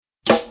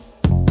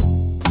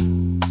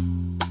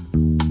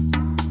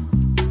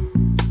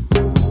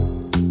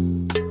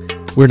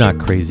We're not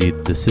crazy,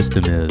 the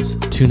system is.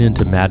 Tune in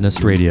to Madness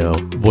Radio,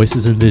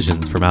 Voices and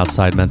Visions from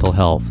Outside Mental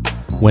Health,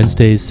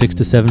 Wednesdays 6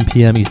 to 7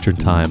 p.m. Eastern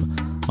Time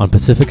on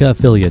Pacifica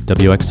affiliate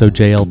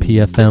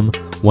WXOJLP-FM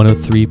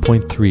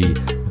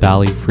 103.3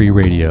 Valley Free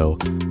Radio.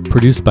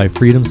 Produced by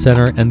Freedom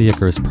Center and the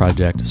Icarus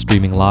Project,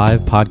 streaming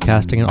live,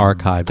 podcasting, and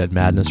archived at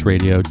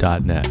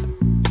madnessradio.net.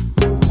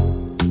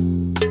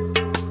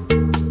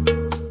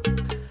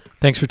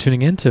 Thanks for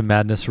tuning in to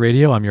Madness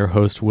Radio. I'm your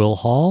host, Will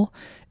Hall.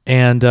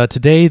 And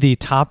today the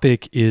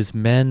topic is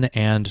men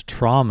and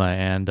trauma,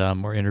 and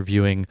we're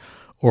interviewing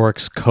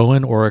Oryx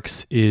Cohen.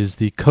 Oryx is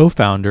the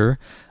co-founder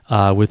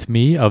with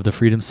me of the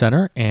Freedom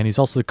Center, and he's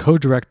also the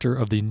co-director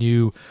of the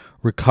new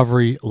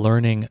Recovery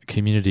Learning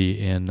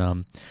Community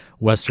in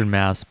Western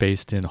Mass,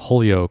 based in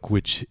Holyoke,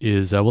 which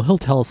is, well, he'll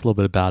tell us a little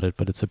bit about it,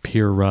 but it's a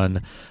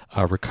peer-run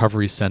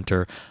recovery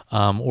center.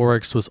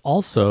 Oryx was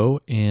also,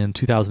 in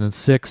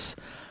 2006,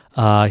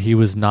 he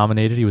was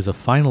nominated, he was a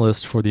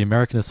finalist for the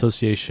American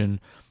Association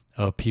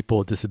of People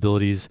with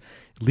Disabilities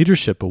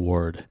Leadership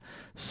Award.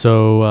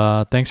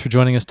 So thanks for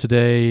joining us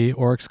today,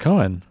 Oryx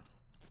Cohen.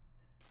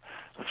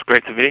 It's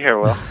great to be here,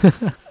 Will.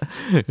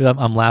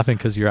 I'm laughing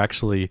because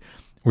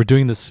we're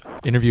doing this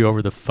interview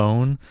over the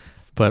phone,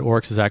 but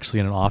Oryx is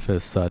actually in an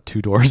office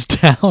 2 doors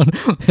down.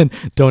 And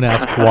don't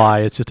ask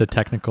why, it's just a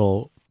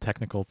technical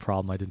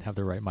problem. I didn't have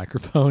the right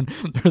microphone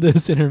for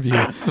this interview.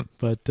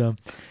 But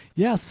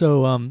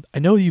so I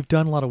know you've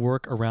done a lot of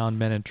work around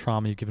men and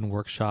trauma. You've given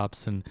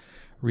workshops and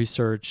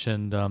research,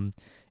 but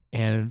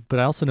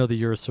I also know that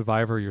you're a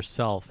survivor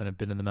yourself and have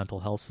been in the mental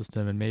health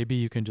system. And maybe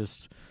you can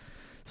just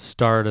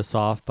start us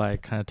off by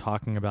kind of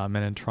talking about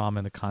men and trauma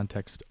in the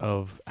context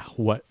of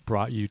what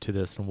brought you to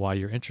this and why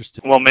you're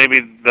interested. Well, maybe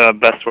the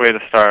best way to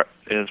start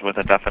is with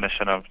a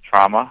definition of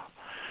trauma.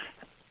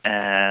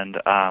 And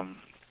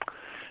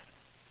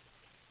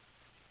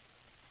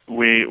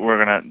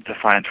we're going to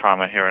define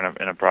trauma here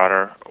in a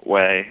broader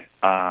way.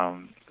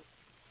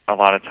 A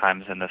lot of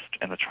times in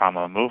the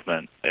trauma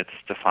movement, it's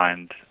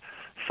defined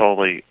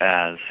solely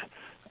as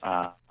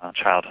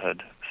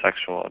childhood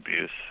sexual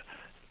abuse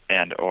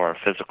and or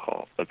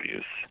physical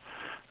abuse.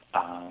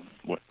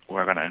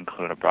 We're going to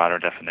include a broader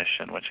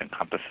definition which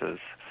encompasses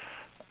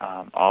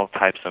all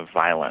types of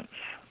violence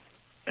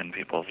in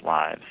people's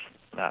lives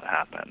that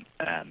happen,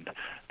 and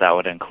that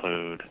would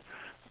include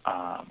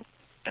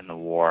in the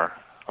war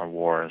or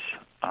wars.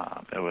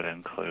 It would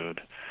include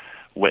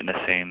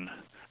witnessing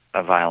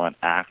a violent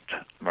act,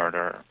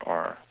 murder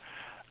or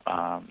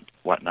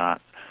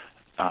whatnot,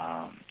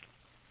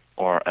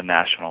 or a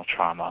national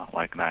trauma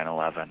like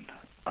 9/11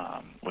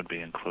 would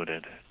be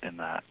included in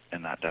that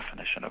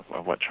definition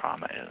of what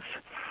trauma is.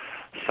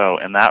 So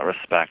in that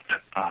respect,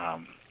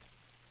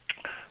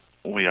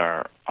 we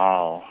are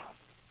all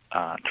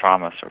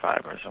trauma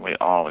survivors, and we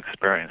all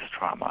experience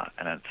trauma,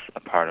 and it's a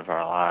part of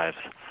our lives.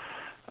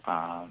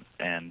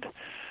 And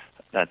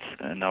that's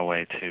in no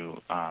way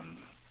to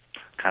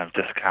kind of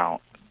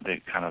discount the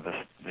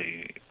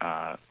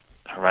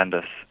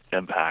horrendous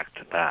impact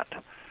that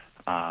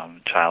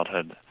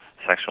childhood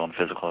sexual and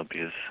physical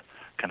abuse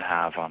can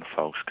have on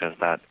folks, because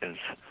that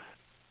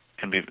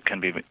can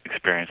be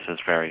experienced as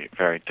very,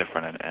 very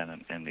different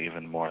and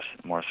even more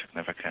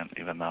significant.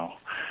 Even though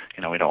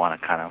we don't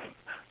want to kind of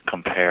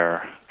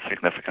compare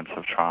significance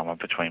of trauma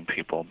between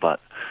people, but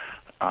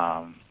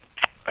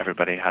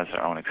everybody has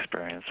their own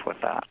experience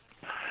with that.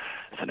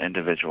 It's an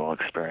individual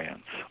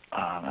experience,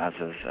 as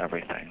is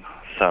everything.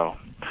 So,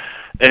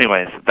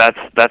 anyways, that's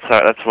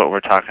what we're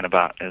talking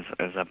about is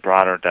a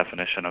broader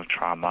definition of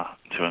trauma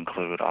to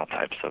include all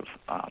types of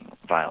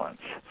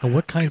violence. And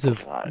what kinds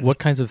of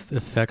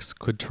effects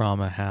could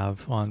trauma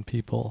have on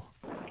people?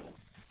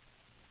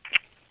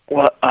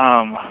 Well,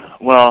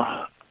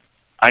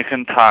 I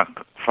can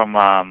talk from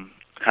I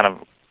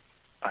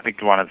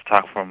think you wanted to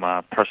talk from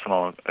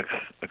personal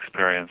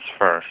experience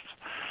first.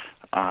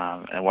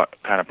 And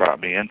what kind of brought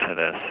me into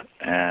this.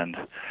 And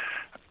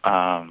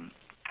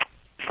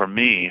for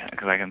me,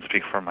 because I can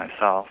speak for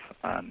myself,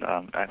 and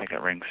I think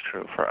it rings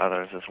true for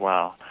others as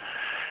well,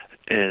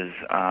 is,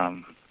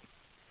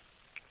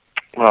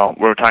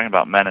 we're talking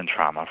about men and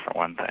trauma for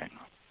one thing.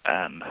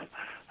 And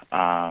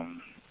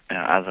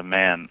as a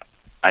man,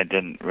 I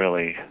didn't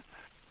really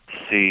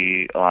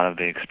see a lot of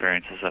the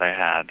experiences that I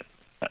had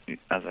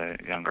as a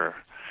younger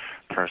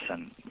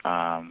person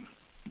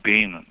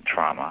being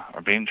trauma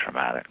or being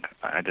traumatic.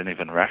 I didn't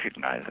even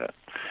recognize it.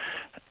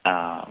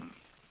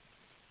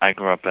 I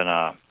grew up in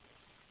a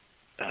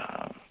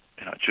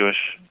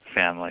Jewish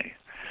family.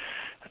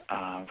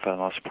 For the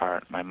most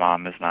part, my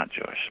mom is not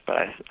Jewish,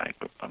 but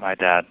my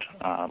dad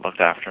looked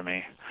after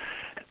me,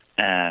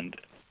 and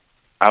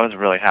I was a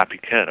really happy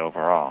kid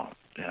overall.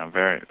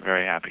 Very,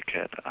 very happy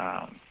kid.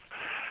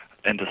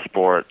 Into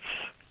sports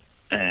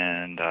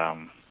and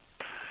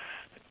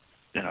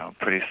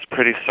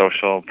pretty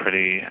social,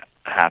 pretty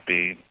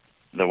happy,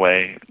 the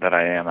way that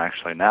I am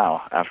actually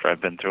now after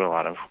I've been through a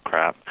lot of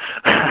crap.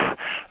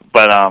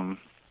 But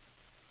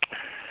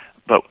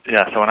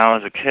yeah, so when I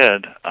was a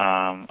kid,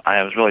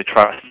 I was really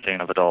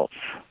trusting of adults.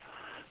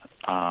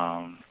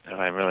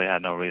 I really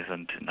had no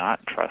reason to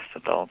not trust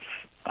adults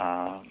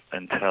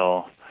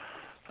until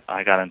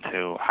I got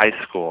into high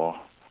school,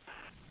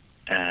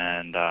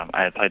 and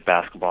I had played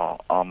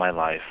basketball all my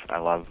life. I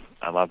love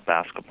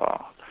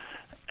basketball,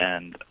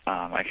 and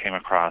I came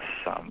across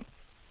some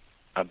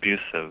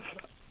abusive.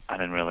 I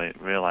didn't really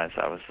realize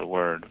that was the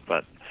word,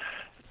 but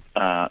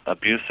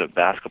abusive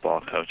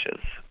basketball coaches,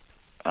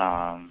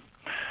 um,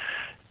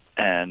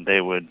 and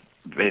they would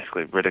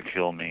basically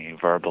ridicule me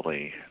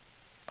verbally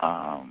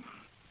um,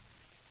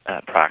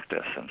 at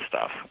practice and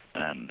stuff,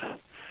 and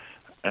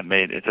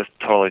it just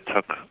totally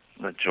took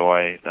the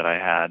joy that I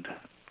had.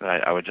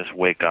 I would just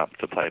wake up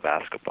to play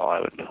basketball. I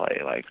would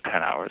play like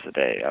 10 hours a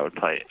day. I would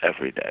play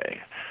every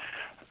day.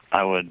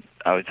 I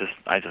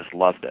just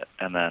loved it.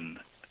 And then,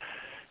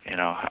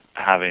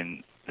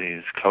 having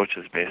these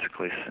coaches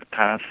basically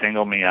kind of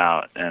single me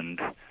out and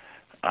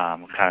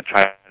kind of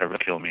try to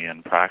ridicule me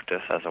in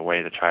practice as a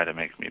way to try to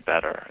make me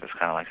better. It's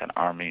kind of like an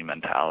army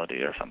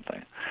mentality or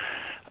something.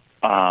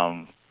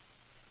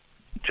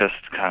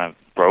 Just kind of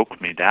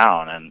broke me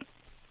down, and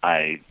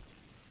I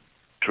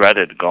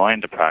dreaded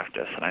going to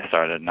practice, and I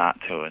started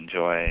not to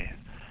enjoy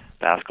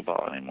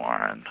basketball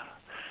anymore, and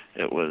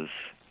it was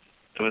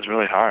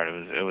really hard.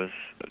 It was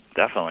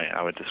definitely,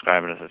 I would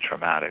describe it as a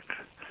traumatic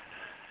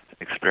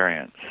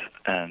experience,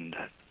 and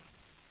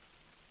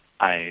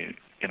I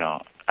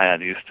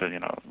had used to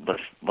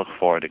look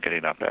forward to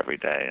getting up every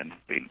day and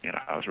be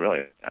I was really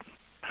a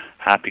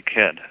happy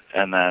kid,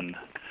 and then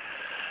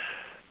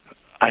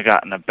I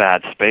got in a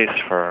bad space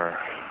for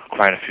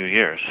quite a few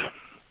years.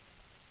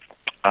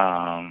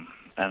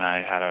 And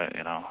I had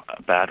a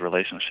bad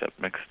relationship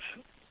mixed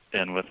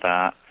in with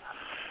that.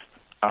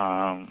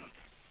 And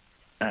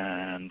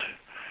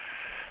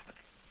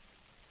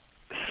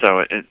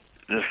so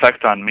the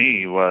effect on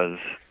me was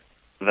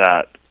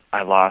that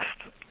I lost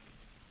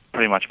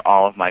pretty much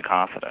all of my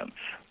confidence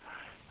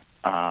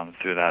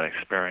through that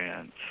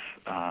experience,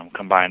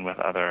 combined with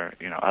other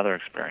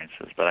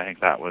experiences. But I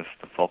think that was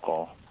the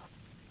focal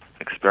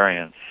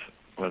experience,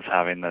 was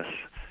having this.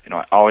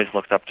 I always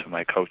looked up to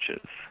my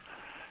coaches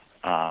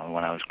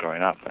when I was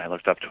growing up, and I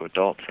looked up to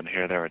adults, and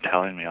here they were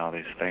telling me all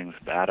these things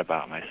bad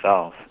about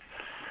myself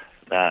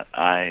that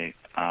I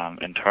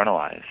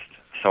internalized.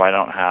 So I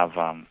don't have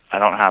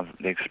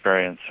the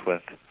experience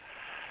with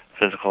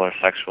physical or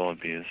sexual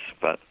abuse,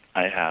 but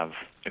I have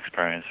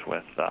experience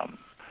with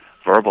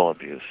verbal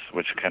abuse,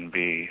 which can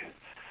be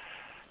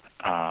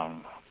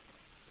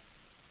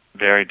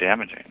very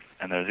damaging.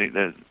 And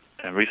there's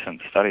a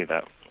recent study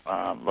that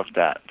looked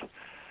at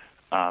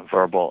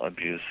verbal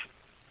abuse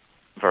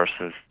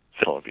versus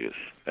physical abuse.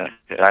 And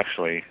it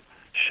actually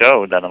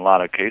showed that in a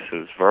lot of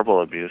cases,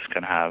 verbal abuse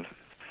can have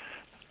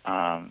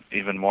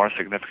even more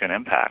significant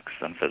impacts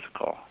than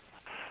physical,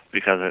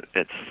 because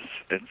it's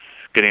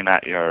getting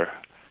at your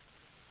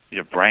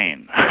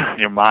brain,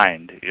 your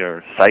mind,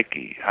 your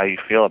psyche, how you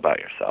feel about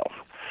yourself.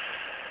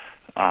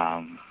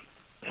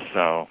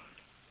 So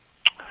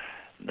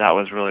that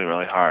was really,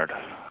 really hard.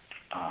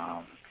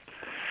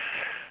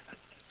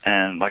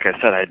 And like I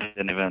said, I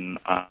didn't even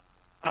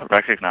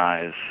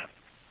recognize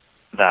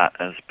that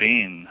as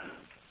being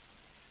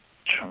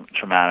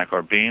traumatic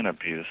or being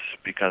abuse,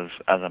 because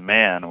as a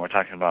man, and we're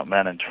talking about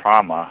men and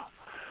trauma,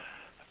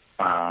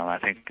 I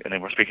think, and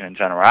we're speaking in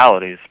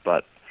generalities,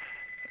 but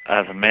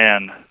as a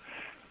man,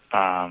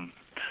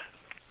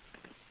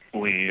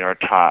 we are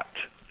taught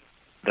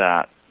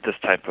that this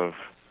type of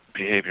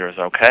behavior is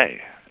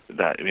okay,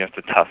 that we have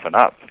to toughen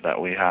up,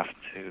 that we have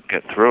to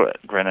get through it,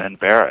 grin and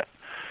bear it.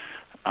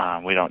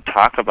 We don't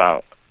talk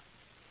about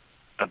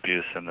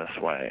abuse in this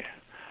way.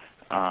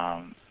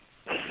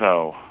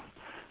 So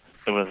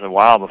it was a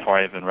while before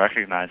I even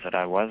recognized that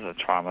I was a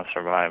trauma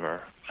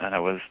survivor, and I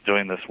was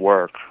doing this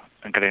work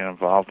and getting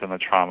involved in the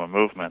trauma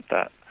movement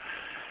that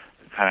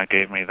kind of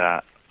gave me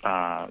that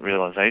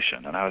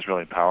realization, and that was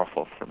really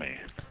powerful for me.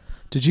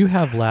 Did you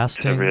have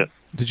lasting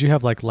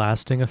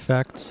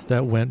effects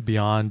that went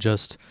beyond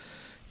just,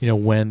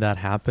 when that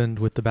happened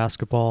with the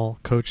basketball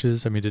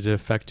coaches? I mean, did it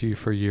affect you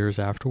for years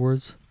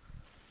afterwards?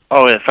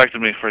 Oh, it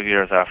affected me for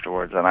years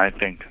afterwards, and I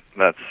think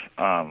that's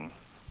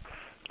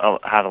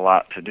had a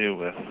lot to do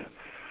with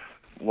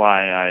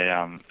why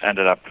I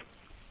ended up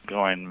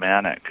going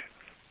manic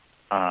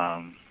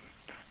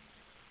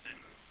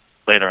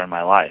later in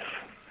my life,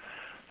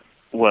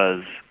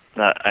 was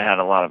that I had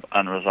a lot of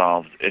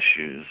unresolved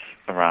issues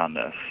around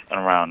this, and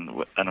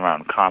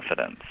around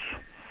confidence.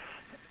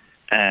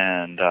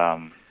 And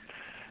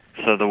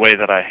so the way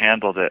that I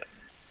handled it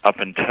up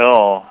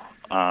until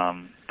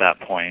that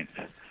point,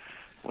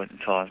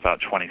 until I was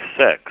about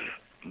 26,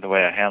 the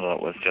way I handled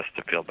it was just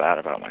to feel bad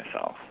about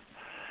myself,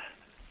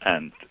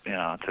 and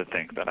to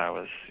think that I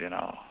was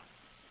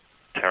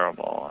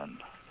terrible, and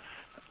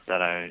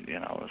that I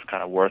was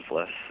kind of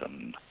worthless,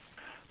 and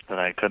that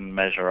I couldn't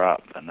measure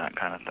up, and that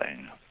kind of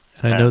thing.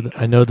 And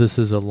I know this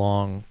is I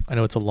know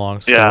it's a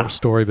long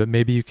story, but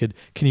maybe can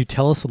you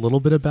tell us a little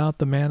bit about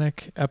the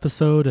manic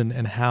episode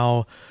and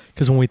how,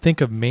 because when we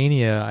think of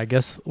mania, I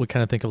guess we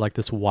kind of think of like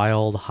this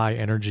wild, high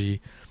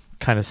energy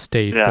kind of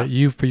state. Yeah. But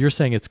you're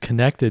saying it's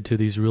connected to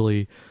these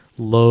really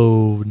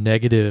low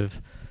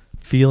negative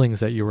feelings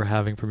that you were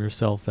having from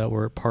yourself that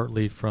were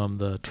partly from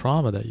the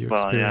trauma that you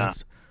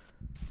experienced.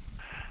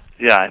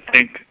 Yeah, I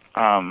think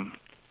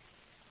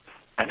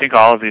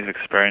all of these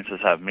experiences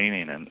have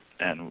meaning,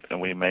 and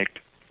we make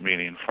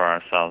meaning for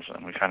ourselves,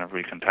 and we kind of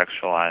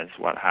recontextualize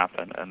what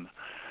happened. And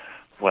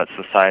what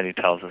society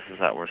tells us is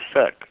that we're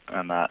sick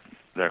and that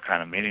they're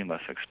kind of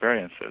meaningless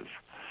experiences.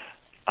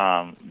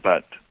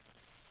 But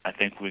I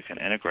think we can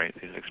integrate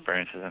these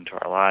experiences into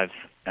our lives.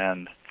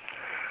 And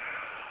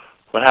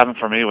what happened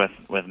for me with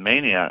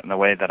mania, and the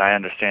way that I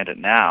understand it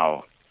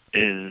now,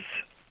 is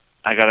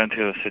I got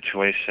into a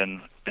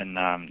situation in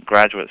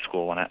graduate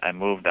school when I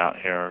moved out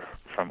here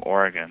from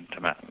Oregon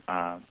to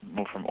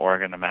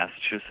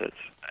Massachusetts,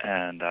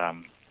 and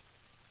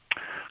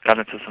got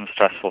into some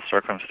stressful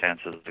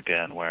circumstances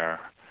again where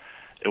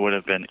it would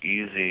have been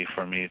easy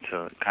for me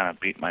to kind of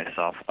beat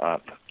myself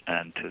up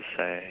and to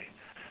say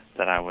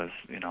that I was,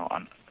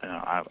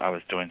 I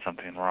was doing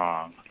something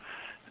wrong,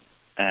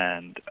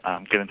 and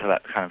get into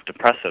that kind of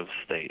depressive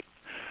state.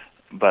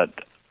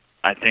 But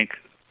I think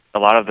a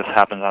lot of this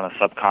happens on a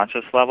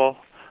subconscious level.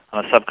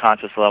 On a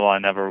subconscious level, I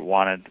never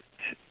wanted to,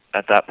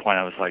 at that point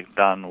I was like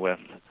done with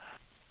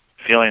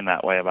feeling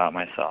that way about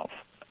myself.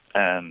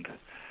 And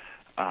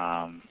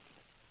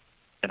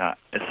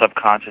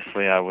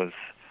subconsciously I was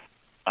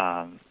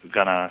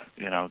gonna,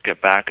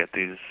 get back at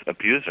these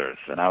abusers,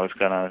 and I was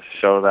gonna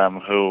show them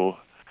who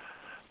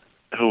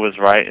was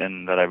right,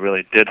 and that I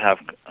really did have,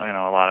 a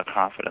lot of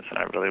confidence, and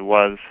I really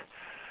was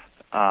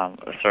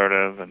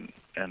assertive and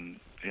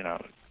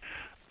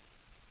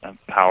a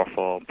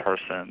powerful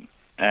person.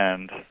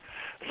 And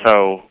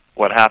so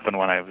what happened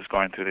when I was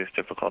going through these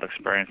difficult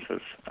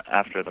experiences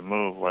after the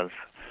move was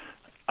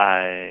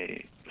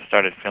I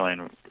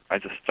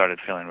just started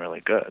feeling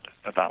really good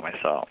about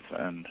myself,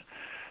 and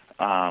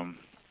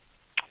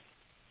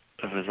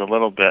it was a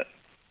little bit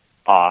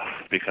off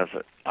because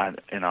I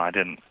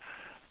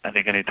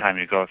think anytime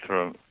you go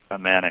through a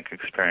manic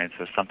experience,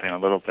 there's something a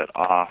little bit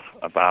off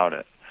about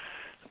it.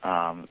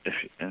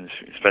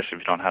 Especially if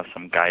you don't have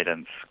some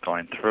guidance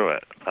going through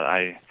it. But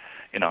I,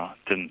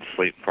 didn't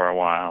sleep for a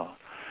while,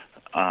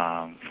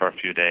 for a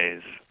few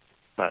days.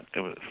 But it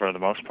was, for the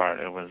most part,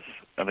 it was,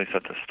 at least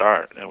at the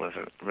start, it was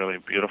a really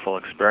beautiful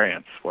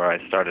experience where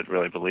I started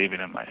really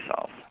believing in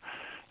myself.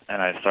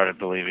 And I started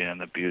believing in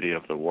the beauty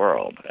of the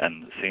world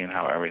and seeing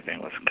how everything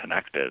was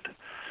connected.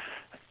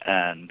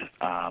 And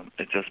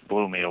it just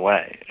blew me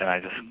away. And I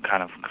just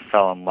kind of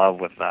fell in love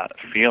with that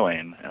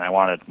feeling, and I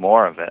wanted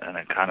more of it, and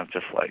it kind of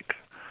just like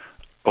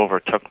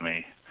overtook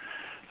me,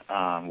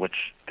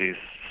 which these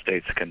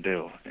states can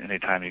do.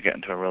 Anytime you get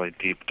into a really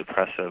deep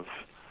depressive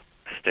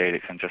state,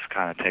 it can just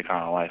kind of take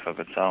on a life of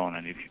its own,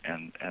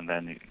 and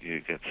then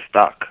you get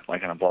stuck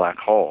like in a black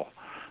hole.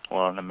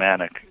 Well, in the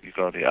manic, you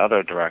go the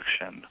other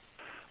direction,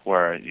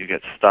 where you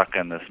get stuck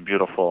in this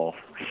beautiful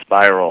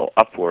spiral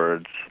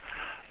upwards,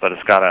 but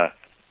it's got to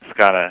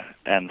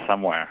end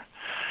somewhere.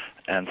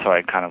 And so I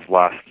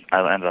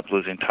ended up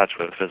losing touch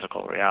with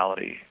physical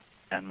reality,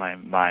 and my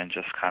mind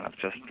just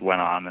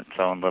went on its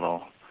own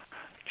little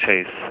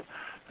chase,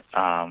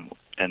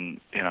 and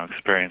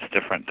experienced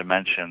different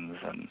dimensions,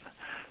 and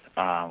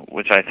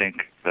which I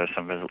think there's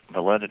some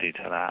validity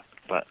to that.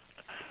 But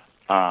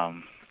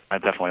I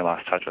definitely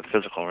lost touch with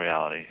physical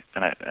reality,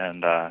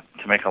 and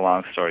to make a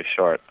long story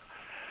short,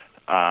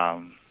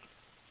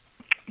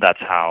 that's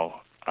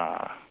how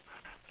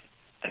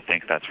I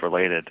think that's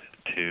related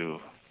to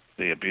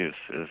the abuse,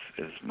 is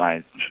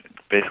my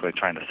basically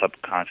trying to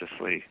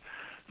subconsciously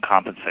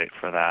compensate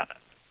for that,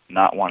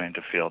 not wanting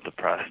to feel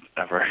depressed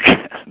ever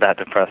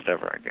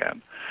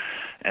again,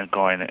 and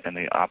going in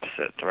the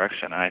opposite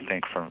direction. And I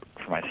think for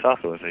myself,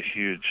 it was a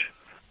huge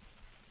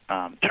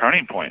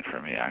turning point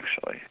for me,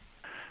 actually.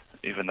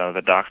 Even though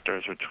the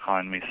doctors were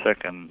calling me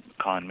sick and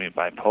calling me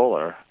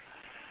bipolar,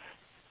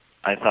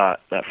 I thought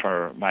that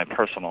for my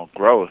personal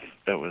growth,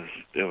 it was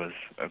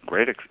a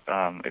great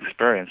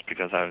experience,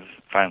 because I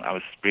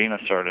was being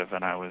assertive,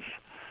 and I was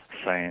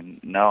saying,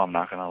 no, I'm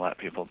not going to let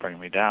people bring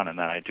me down, and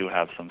that I do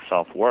have some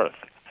self-worth.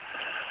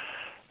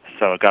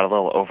 So it got a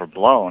little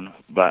overblown,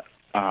 but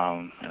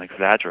and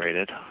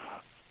exaggerated,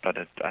 but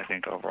I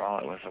think overall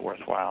it was a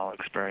worthwhile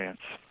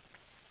experience.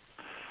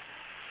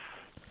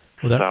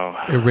 Well,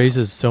 it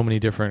raises so many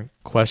different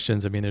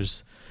questions. I mean,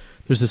 there's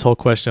this whole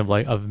question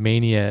of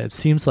mania. It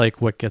seems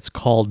like what gets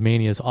called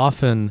mania is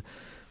often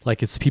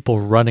like it's people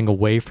running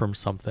away from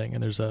something,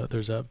 and there's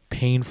a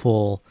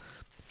painful,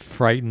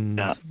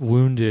 frightened,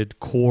 wounded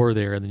core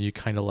there, and then you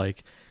kind of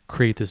like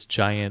create this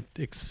giant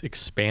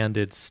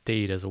expanded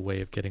state as a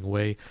way of getting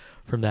away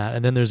from that.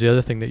 And then there's the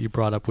other thing that you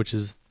brought up, which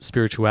is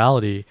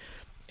spirituality,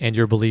 and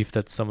your belief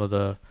that some of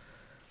the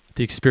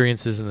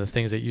experiences and the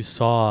things that you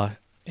saw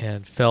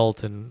and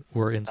felt and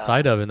were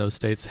inside of in those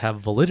states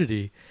have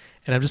validity.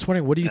 And I'm just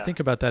wondering, what do you think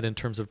about that in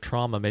terms of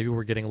trauma? Maybe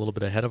we're getting a little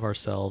bit ahead of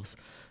ourselves,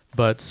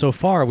 but so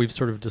far we've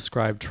sort of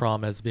described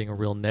trauma as being a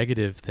real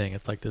negative thing.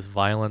 It's like this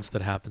violence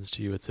that happens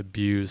to you. It's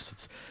abuse.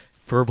 It's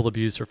verbal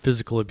abuse or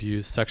physical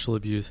abuse, sexual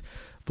abuse.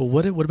 But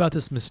what about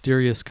this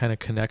mysterious kind of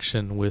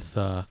connection with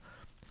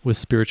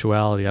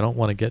spirituality? I don't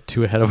want to get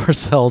too ahead of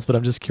ourselves, but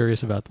I'm just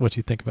curious about what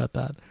you think about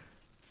that.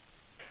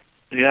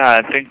 Yeah,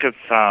 I think it's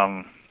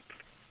I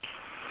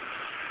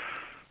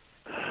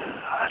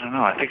don't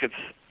know.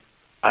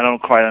 I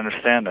don't quite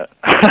understand it.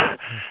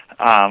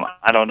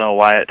 I don't know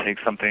why it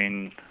takes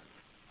something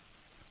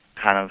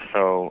kind of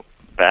so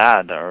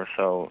bad or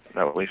so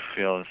that we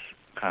feel is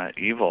kind of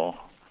evil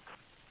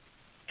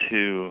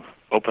to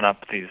open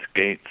up these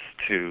gates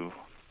to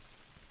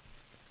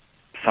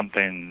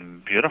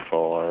something beautiful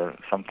or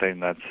something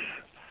that's,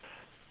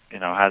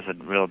 has a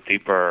real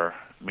deeper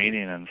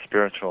meaning and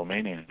spiritual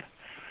meaning.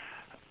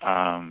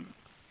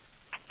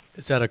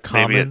 Is that a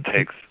common? Maybe it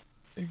takes.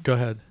 Go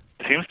ahead.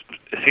 It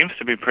seems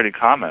to be pretty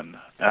common.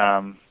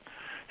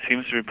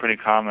 Seems to be pretty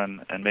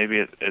common, and maybe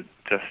it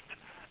just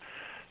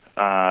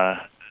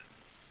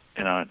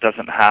it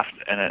doesn't have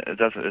to, and it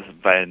doesn't is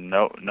by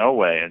no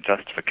way a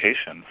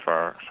justification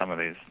for some of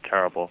these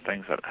terrible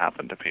things that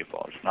happen to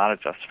people. It's not a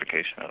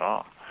justification at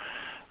all.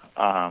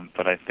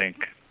 But I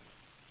think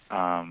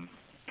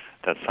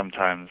that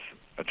sometimes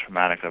a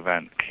traumatic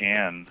event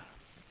can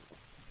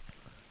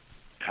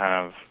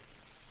kind of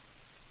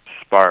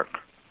spark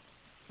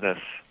this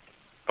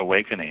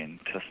awakening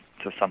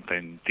to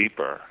something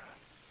deeper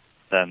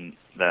than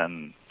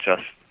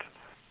just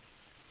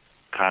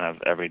kind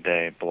of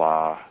everyday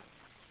blah,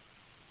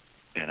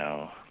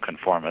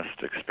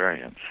 conformist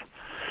experience.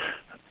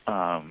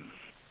 And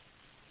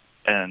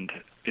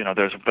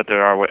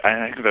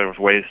I think there's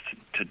ways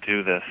to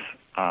do this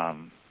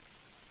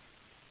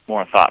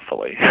more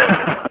thoughtfully,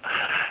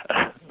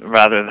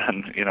 rather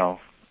than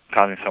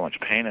causing so much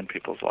pain in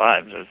people's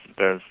lives.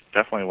 There's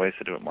definitely ways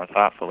to do it more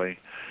thoughtfully.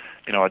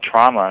 A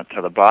trauma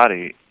to the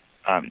body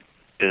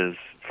is,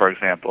 for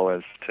example,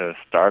 is to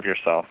starve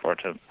yourself or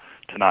to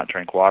not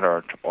drink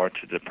water or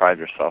to deprive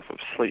yourself of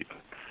sleep.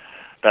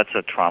 That's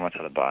a trauma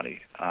to the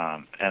body,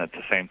 and at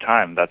the same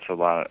time, that's a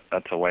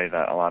way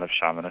that a lot of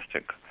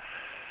shamanistic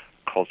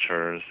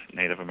cultures,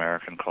 Native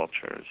American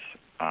cultures,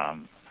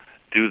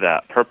 do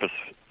that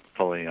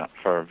purposefully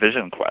for a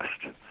vision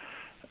quest,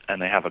 and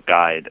they have a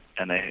guide,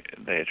 and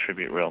they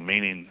attribute real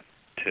meaning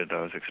to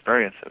those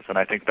experiences. And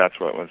I think that's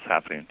what was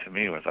happening to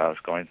me, was I was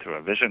going through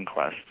a vision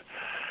quest,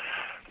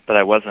 but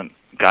I wasn't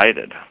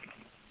guided,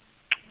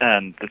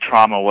 and the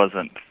trauma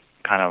wasn't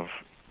kind of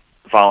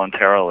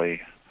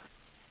voluntarily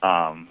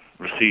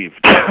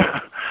received.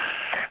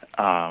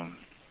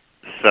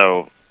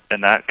 So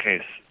in that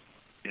case,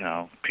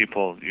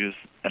 people use,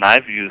 and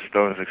I've used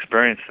those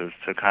experiences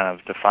to kind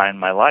of define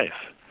my life.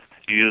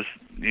 You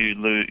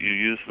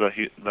use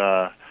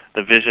the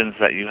visions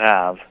that you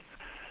have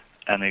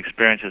and the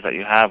experiences that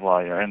you have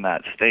while you're in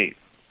that state,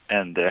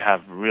 and they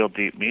have real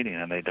deep meaning,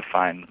 and they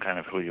define kind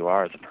of who you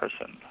are as a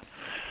person.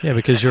 Yeah,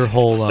 because your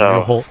whole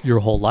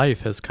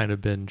life has kind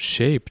of been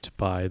shaped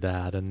by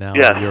that, and now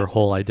your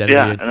whole identity,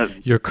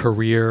 and your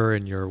career,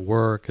 and your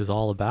work is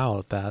all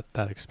about that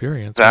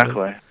experience.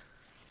 Exactly. Right?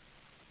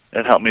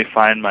 It helped me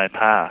find my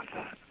path,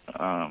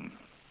 and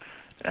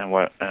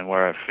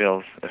where it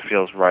feels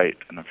right,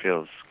 and it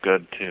feels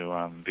good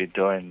to be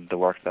doing the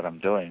work that I'm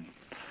doing.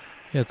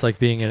 Yeah, it's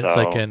like it's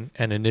like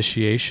an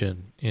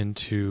initiation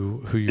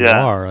into who you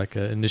are, like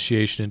an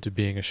initiation into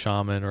being a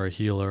shaman or a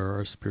healer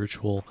or a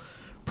spiritual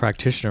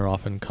practitioner.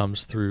 Often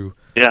comes through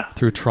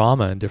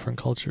trauma in different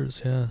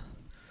cultures. Yeah.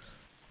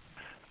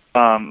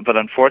 But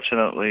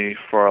unfortunately,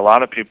 for a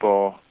lot of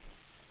people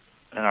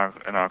in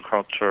our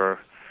culture,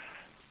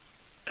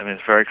 I mean,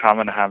 it's very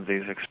common to have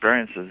these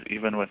experiences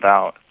even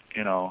without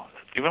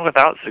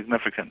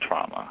significant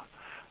trauma.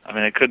 I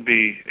mean, it could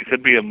be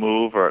a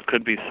move, or it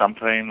could be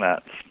something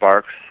that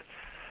sparks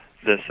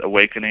this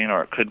awakening,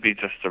 or it could be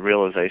just a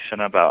realization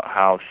about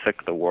how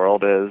sick the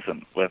world is,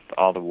 and with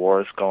all the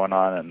wars going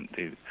on and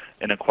the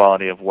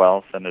inequality of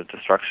wealth and the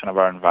destruction of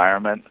our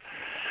environment.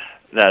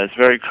 That it's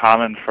very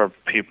common for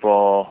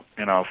people,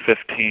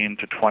 15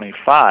 to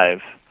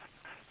 25,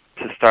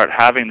 to start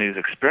having these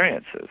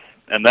experiences.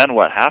 And then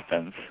what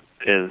happens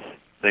is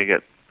they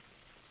get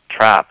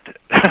trapped.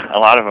 A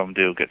lot of them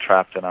do get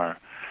trapped in our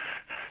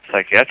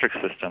psychiatric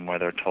system, where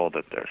they're told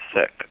that they're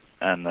sick,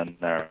 and then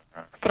they're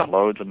put on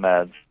loads of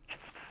meds.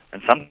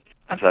 And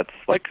sometimes that's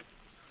like,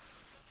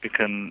 it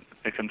can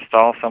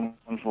stall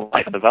someone's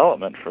life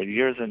development for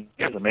years and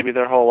years, and maybe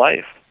their whole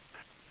life.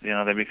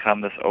 They become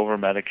this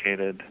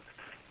over-medicated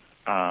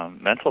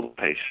mental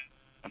patient,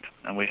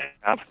 and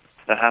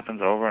that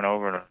happens over and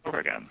over and over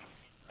again,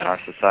 and our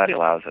society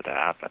allows it to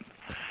happen.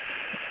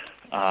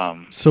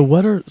 So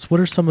what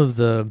are some of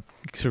the,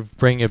 sort of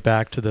bringing it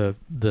back to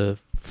the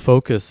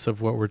focus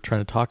of what we're trying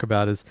to talk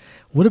about, is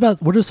what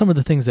are some of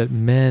the things that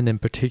men in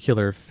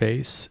particular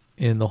face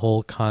in the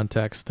whole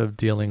context of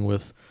dealing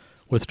with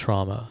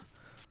trauma?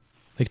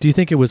 Like, do you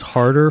think it was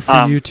harder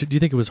for you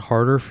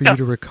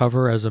to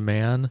recover as a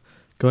man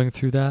going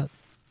through that?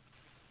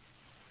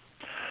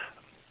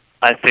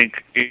 I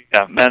think,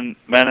 men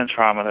in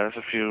trauma, there's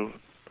a few,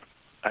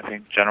 I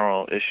think,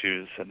 general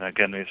issues, and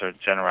again, these are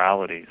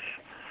generalities.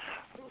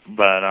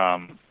 But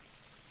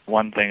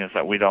one thing is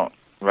that we don't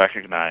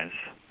recognize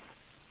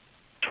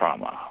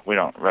trauma. We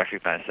don't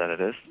recognize that it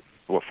is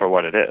for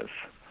what it is.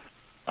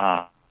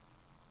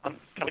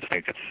 We just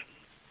think it's,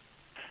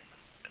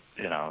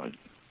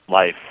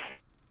 life,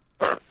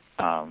 or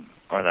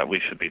that we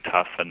should be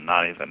tough and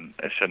not even,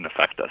 it shouldn't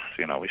affect us.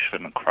 We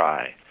shouldn't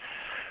cry.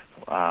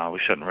 We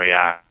shouldn't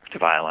react to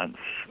violence.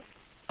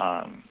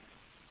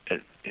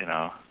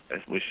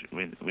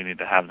 We need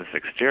to have this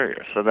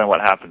exterior. So then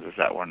what happens is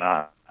that we're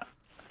not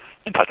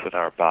in touch with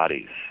our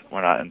bodies.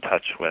 We're not in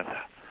touch with,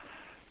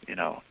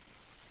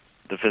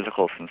 the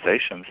physical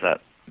sensations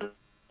that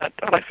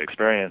life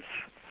experience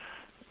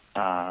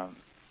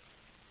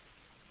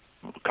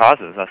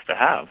causes us to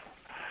have.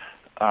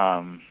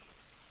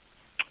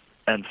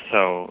 And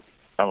so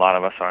a lot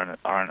of us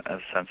aren't as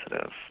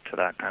sensitive to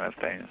that kind of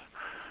thing.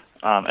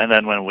 And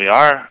then when we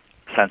are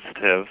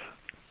sensitive,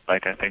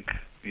 like I think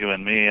you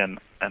and me and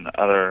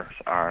others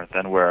are,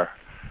 then we're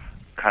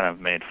kind of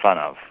made fun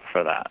of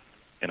for that.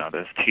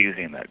 There's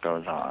teasing that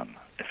goes on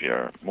if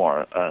you're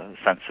more a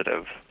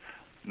sensitive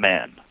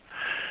man,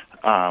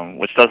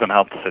 which doesn't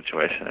help the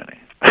situation any.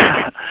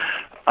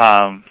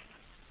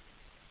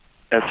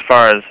 As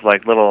far as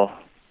like little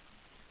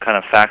kind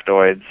of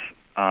factoids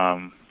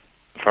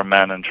for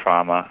men and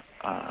trauma,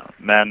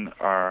 men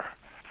are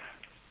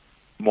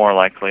more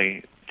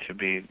likely to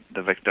be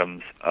the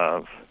victims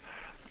of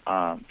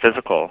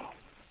physical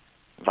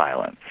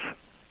violence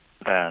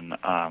than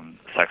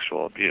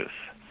sexual abuse.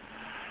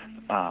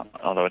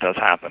 Although it does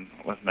happen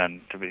with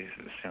men to be,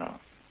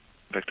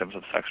 victims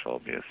of sexual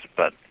abuse,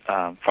 but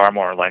far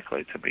more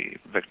likely to be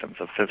victims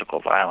of physical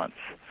violence.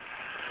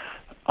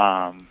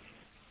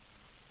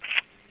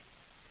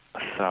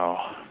 So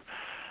I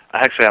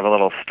actually have a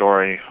little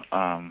story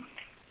about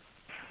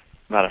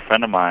a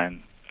friend of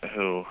mine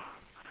who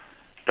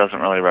doesn't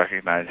really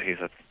recognize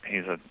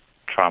he's a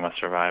trauma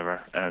survivor,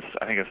 and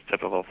I think it's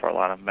typical for a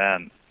lot of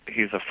men.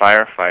 He's a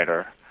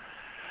firefighter,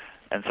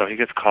 and so he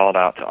gets called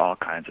out to all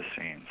kinds of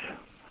scenes.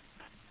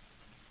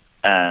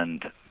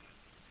 And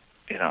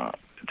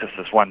just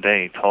this one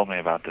day, he told me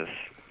about this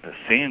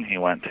scene he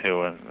went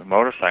to, a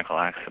motorcycle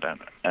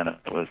accident, and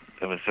it was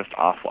just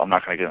awful. I'm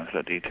not going to get into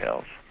the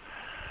details,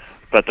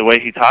 but the way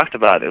he talked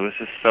about it was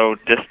just so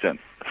distant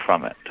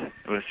from it.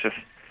 It was just,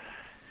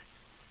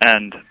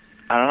 and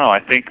I don't know. I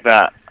think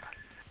that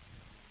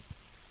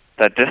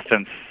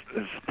distance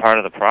is part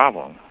of the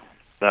problem.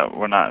 That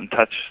we're not in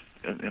touch.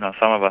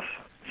 Some of us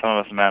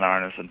men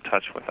aren't as in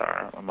touch with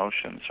our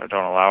emotions, or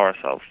don't allow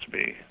ourselves to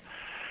be.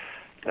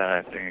 That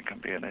I think it can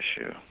be an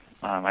issue.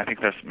 I think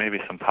there's maybe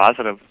some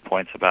positive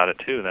points about it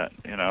too. That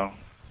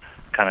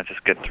kind of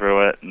just get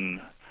through it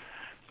and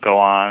go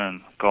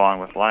on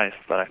with life.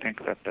 But I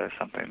think that there's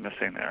something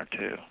missing there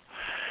too.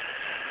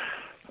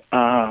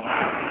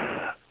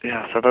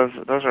 So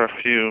those are a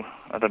few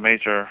of the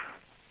major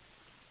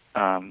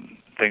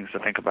things to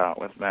think about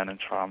with men and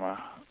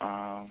trauma.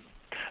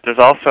 There's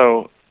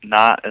also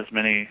not as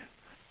many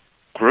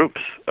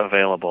groups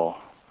available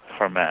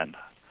for men,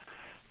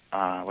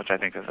 which I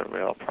think is a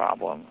real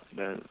problem.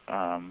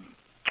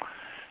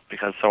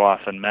 Because so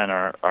often men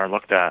are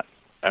looked at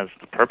as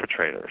the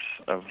perpetrators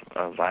of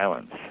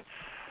violence,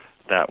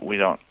 that we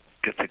don't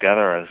get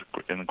together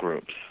in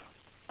groups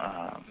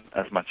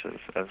as much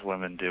as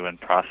women do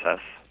and process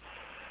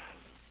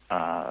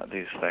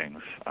these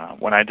things.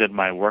 When I did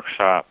my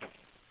workshop,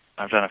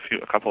 I've done a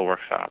couple of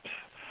workshops,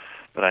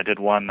 but I did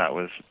one that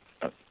was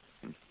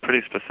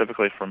pretty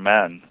specifically for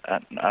men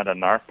at a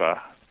NARPA.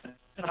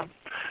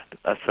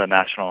 That's the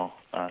National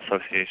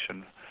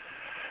Association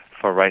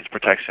for Rights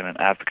Protection and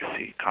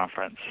Advocacy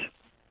Conference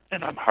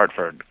in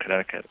Hartford,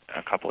 Connecticut,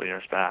 a couple of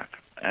years back.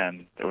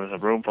 And there was a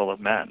room full of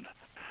men,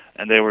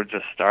 and they were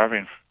just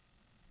starving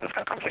for this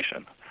kind of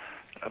conversation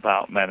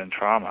about men and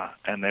trauma.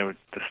 And the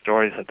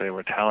stories that they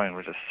were telling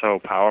were just so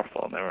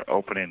powerful, and they were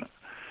opening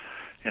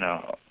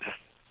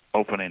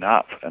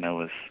up, and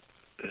there's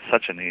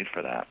such a need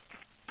for that.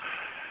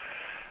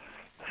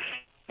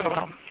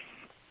 So,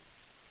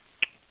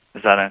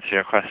 does that answer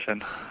your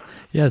question?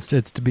 Yes,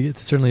 it's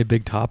certainly a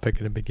big topic,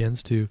 and it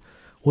begins to.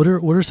 What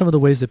are some of the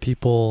ways that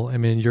people,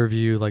 in your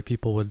view, like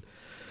people would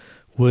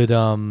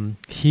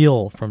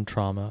heal from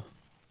trauma?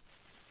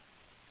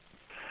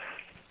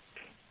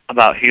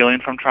 About healing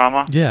from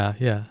trauma? Yeah.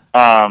 You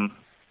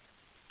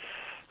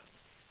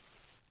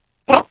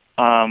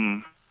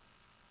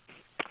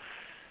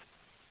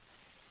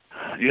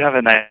have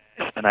a nice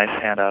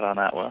handout on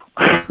that, Will.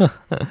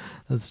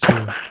 That's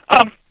true.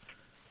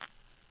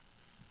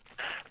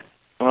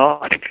 Well,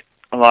 I think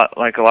a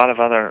lot of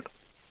other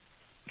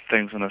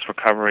things in this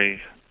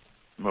recovery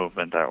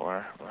movement that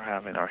we're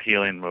having, our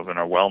healing movement,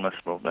 our wellness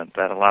movement,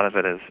 that a lot of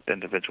it is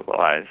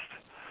individualized.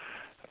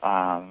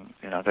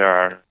 There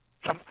are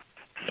some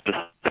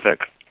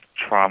specific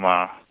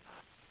trauma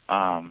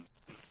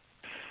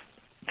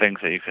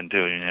things that you can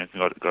do. You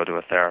can go to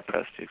a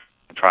therapist. You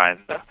can try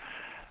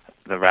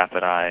the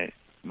rapid eye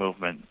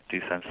movement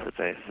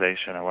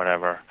desensitization or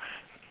whatever,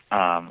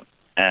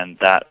 and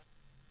that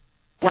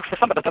works for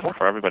some, but that doesn't work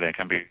for everybody. It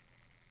can be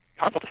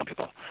harmful to some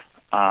people.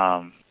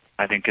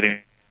 I think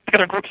getting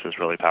together in groups is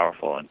really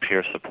powerful, and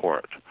peer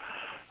support.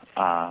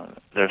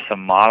 There's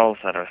some models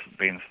that are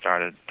being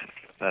started,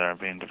 that are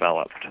being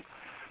developed.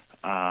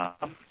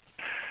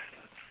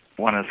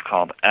 One is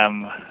called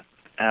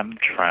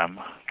MTREM,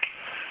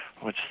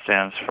 which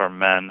stands for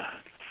Men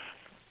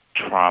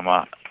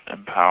Trauma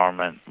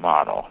Empowerment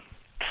Model.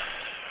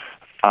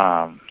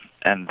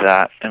 And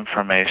that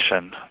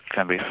information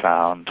can be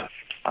found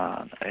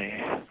on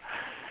a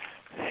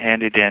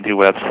handy-dandy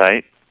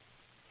website,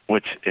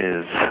 which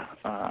is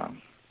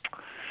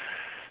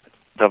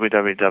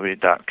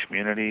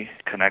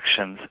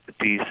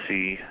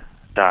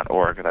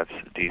www.communityconnectionsdc.org. That's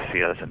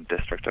DC as in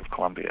District of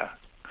Columbia.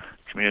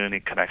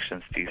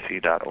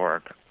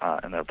 communityconnectionsdc.org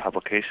in their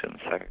publications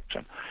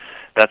section.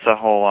 That's a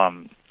whole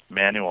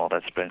manual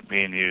that's been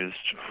being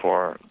used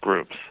for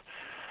groups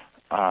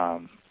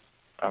around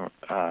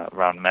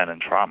men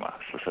and trauma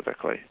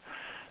specifically.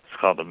 It's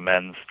called the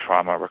Men's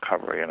Trauma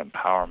Recovery and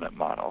Empowerment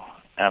Model,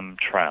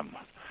 MTREM,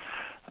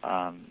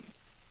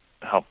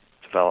 helped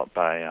developed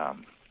by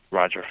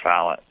Roger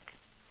Fallett,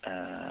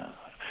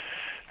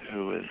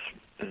 who is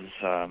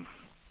a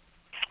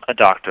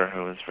doctor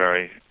who is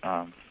very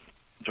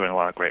doing a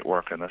lot of great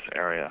work in this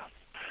area.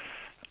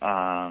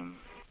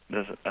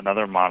 There's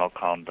another model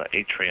called the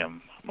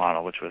Atrium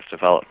model, which was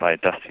developed by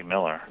Dusty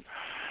Miller,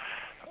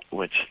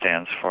 which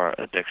stands for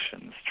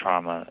Addictions,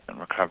 Trauma, and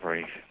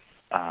Recovery,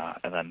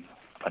 and then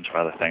a bunch of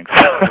other things.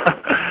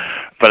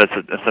 But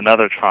it's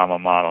another trauma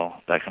model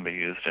that can be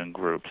used in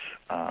groups.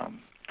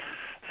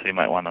 So you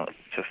might want to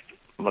just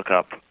look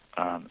up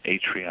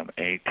Atrium,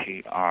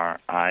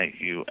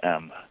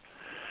 ATRIUM,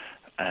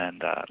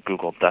 and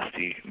Google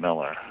Dusty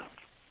Miller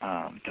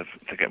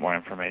to get more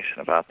information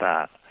about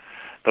that.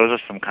 Those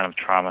are some kind of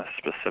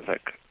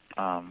trauma-specific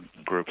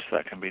groups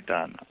that can be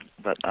done.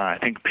 But I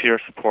think peer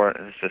support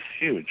is just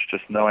huge.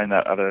 Just knowing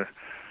that other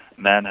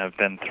men have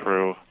been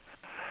through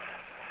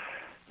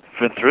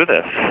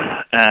this,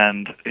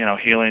 and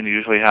healing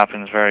usually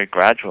happens very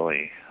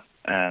gradually.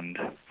 And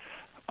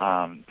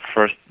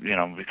first,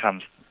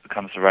 becomes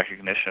the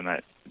recognition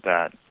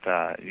that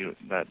you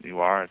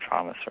are a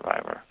trauma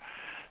survivor,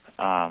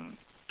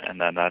 and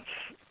then that's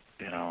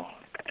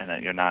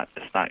and that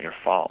it's not your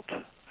fault.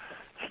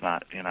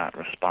 You're not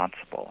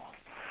responsible,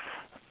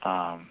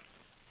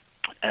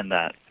 and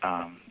that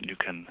you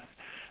can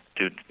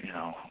do.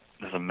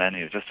 There's a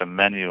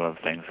menu of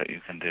things that you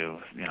can do.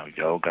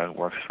 Yoga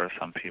works for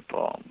some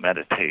people.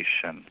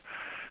 Meditation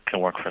can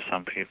work for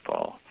some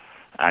people.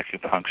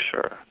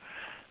 Acupuncture,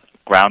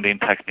 grounding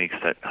techniques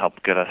that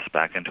help get us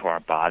back into our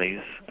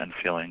bodies and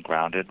feeling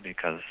grounded,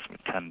 because we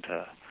tend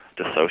to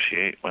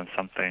dissociate when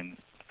something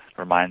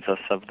reminds us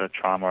of the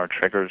trauma or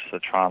triggers the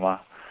trauma.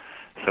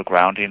 So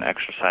grounding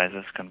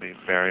exercises can be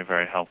very,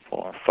 very helpful,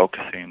 or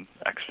focusing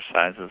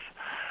exercises.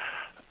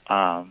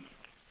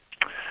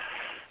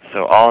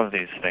 So all of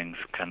these things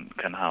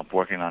can help.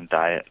 Working on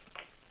diet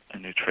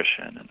and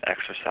nutrition and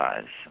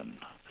exercise, and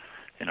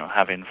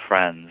having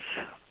friends,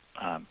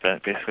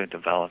 basically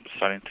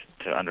starting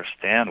to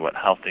understand what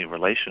healthy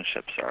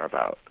relationships are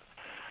about,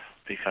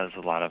 because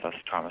a lot of us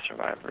trauma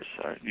survivors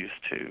are used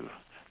to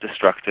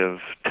destructive,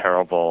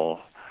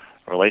 terrible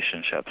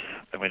relationships,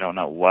 and we don't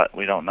know what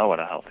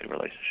a healthy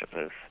relationship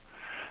is.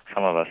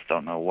 Some of us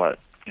don't know what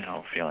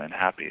feeling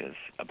happy is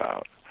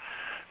about.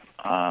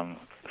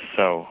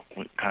 So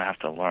we kind of have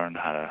to learn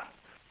how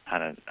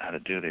to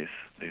do these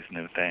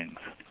new things.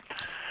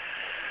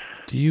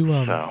 Do you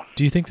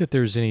think that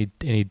there's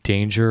any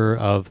danger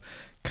of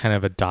kind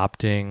of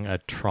adopting a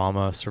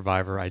trauma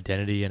survivor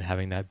identity and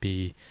having that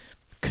be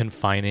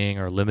confining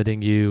or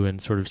limiting you,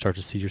 and sort of start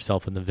to see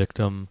yourself in the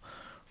victim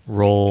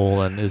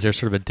role? And is there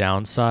sort of a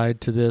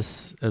downside to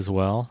this as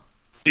well?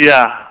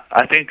 Yeah,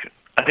 I think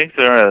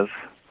there is.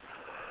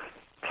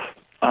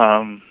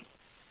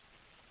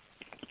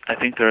 I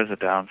think there is a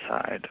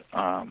downside.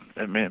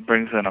 It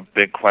brings in a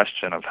big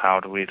question of how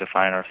do we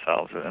define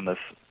ourselves in this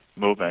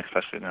movement,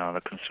 especially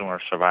the consumer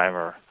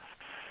survivor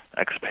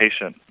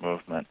ex-patient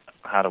movement.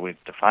 How do we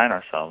define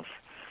ourselves?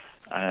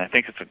 And I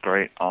think it's a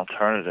great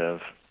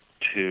alternative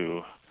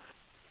to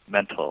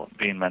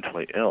being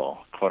mentally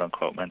ill, quote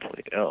unquote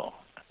mentally ill,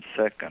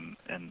 sick, and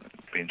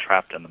being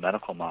trapped in the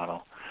medical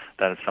model.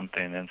 That is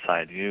something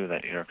inside you,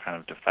 that you're kind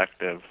of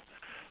defective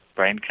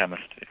brain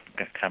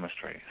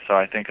chemistry. So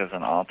I think as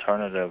an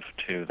alternative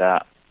to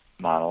that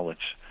model,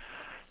 which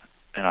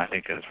I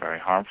think is very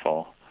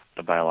harmful,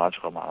 the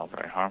biological model is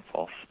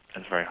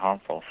very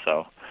harmful.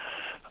 So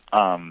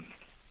as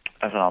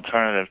an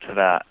alternative to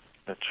that,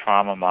 the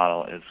trauma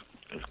model is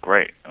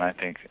great. And I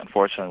think,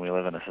 unfortunately, we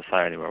live in a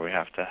society where we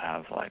have to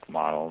have like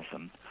models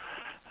and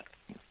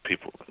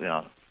people,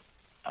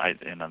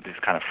 these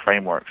kind of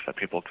frameworks that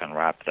people can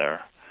wrap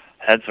their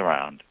heads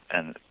around.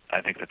 And I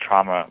think the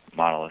trauma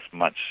model is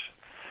much,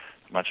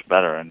 much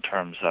better in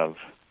terms of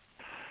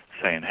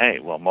saying, hey,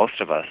 well, most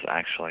of us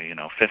actually,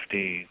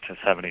 50 to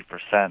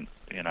 70%,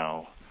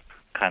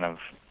 kind of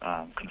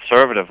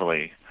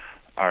conservatively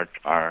are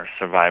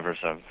survivors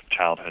of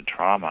childhood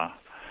trauma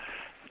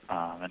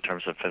in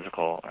terms of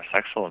physical or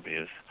sexual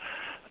abuse.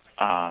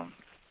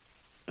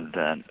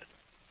 then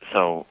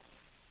so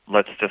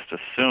let's just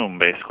assume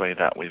basically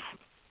that we've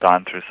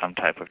gone through some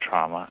type of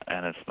trauma,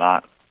 and it's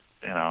not,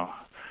 you know,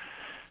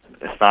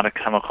 it's not a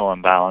chemical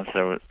imbalance.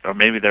 Or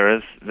maybe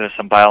there's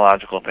some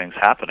biological things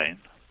happening,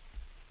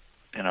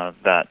 you know,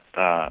 that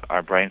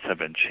our brains have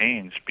been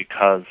changed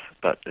because,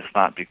 but it's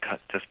not because,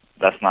 just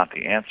that's not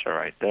the answer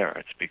right there.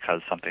 It's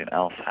because something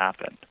else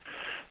happened,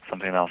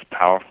 something else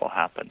powerful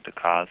happened to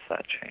cause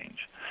that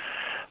change.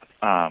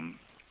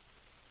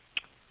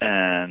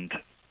 And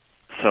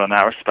so in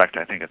that respect,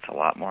 I think it's a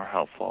lot more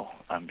helpful,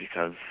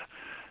 because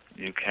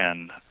you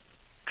can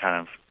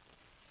kind of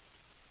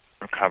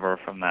recover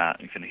from that.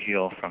 You can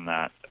heal from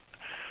that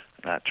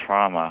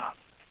trauma.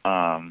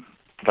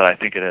 But I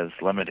think it is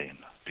limiting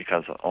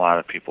because a lot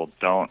of people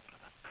don't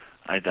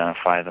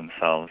identify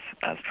themselves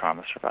as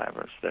trauma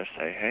survivors. They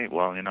say, "Hey,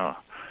 well, you know,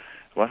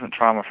 it wasn't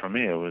trauma for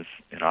me. It was,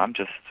 you know, I'm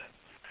just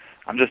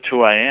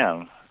who I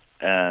am,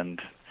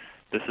 and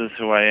this is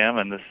who I am,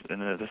 and this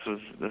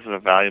is a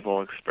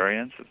valuable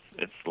experience.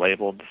 It's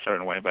labeled a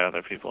certain way by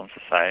other people in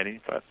society,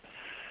 but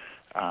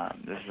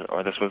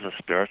this was a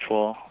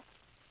spiritual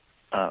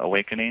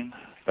awakening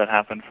that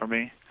happened for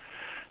me.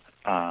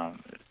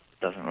 It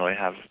doesn't really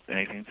have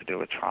anything to do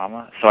with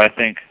trauma." So I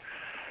think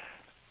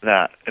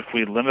that if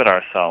we limit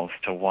ourselves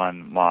to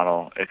one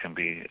model, it can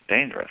be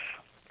dangerous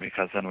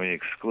because then we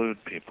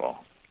exclude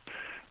people.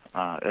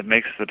 It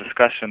makes the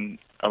discussion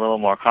a little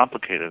more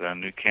complicated,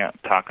 and you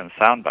can't talk in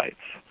sound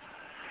bites,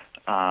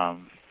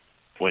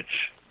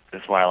 which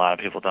is why a lot of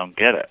people don't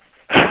get it.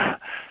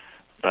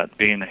 But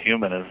being a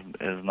human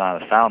is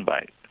not a sound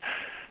bite.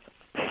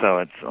 So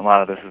it's a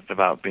lot of this is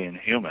about being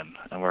human,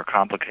 and we're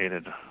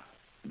complicated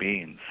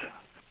beings.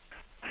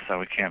 So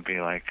we can't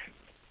be like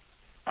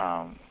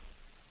kind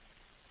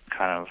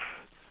of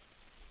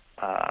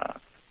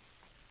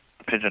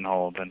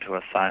pigeonholed into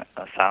a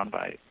sound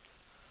bite.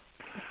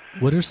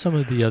 What are some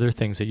of the other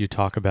things that you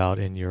talk about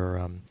in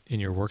your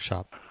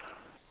workshop?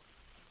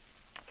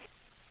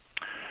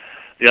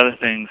 The other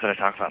things that I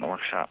talk about in the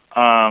workshop,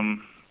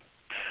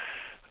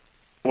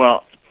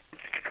 well,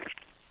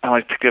 I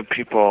like to give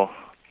people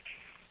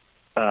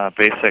some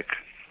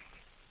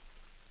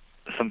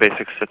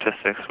basic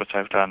statistics, which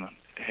I've done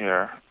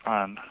here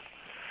on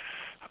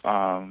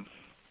kind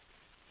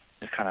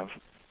of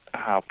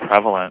how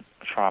prevalent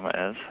trauma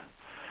is,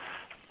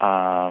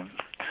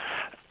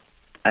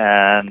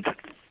 and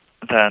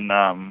then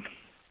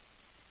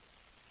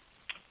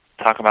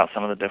talk about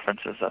some of the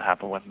differences that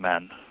happen with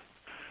men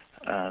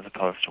as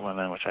opposed to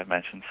women, which I've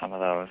mentioned some of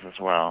those as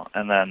well.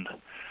 And then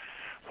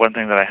one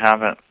thing that I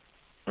haven't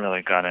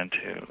really got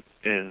into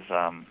is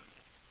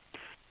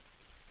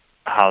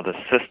how the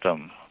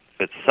system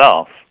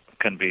itself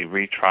can be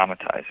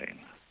re-traumatizing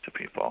to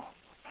people,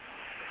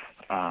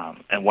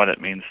 and what it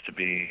means to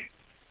be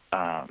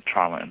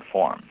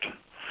trauma-informed.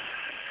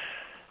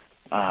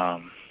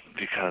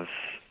 Because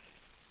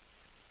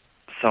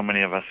so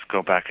many of us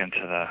go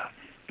into the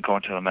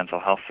mental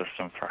health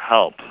system for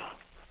help,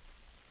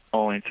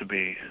 only to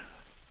be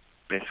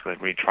basically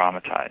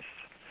re-traumatized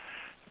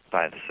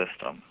by the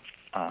system,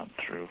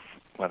 through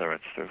whether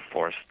it's through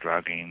forced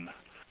drugging,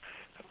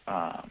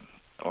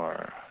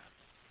 or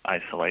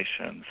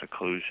isolation,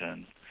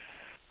 seclusion,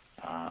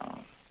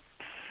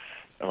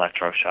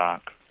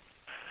 electroshock,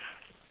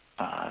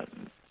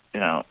 you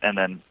know, and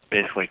then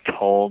basically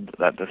told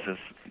that this is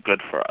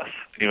good for us,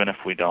 even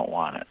if we don't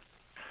want it.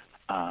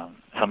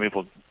 Some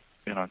people,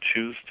 you know,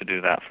 choose to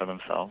do that for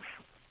themselves,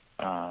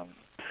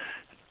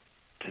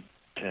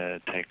 to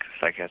take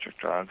psychiatric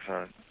drugs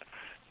or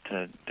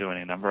to do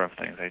any number of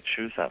things. They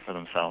choose that for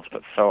themselves,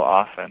 but so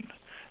often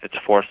it's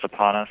forced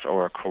upon us, or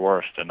we're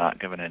coerced and not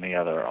given any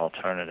other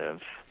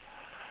alternatives.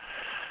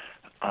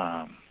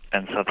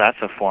 And so that's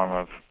a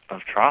form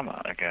of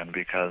trauma, again,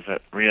 because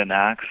it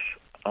reenacts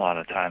a lot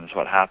of times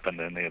what happened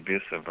in the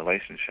abusive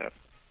relationship,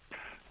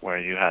 where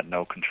you had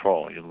no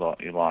control. You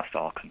lost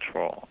all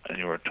control, and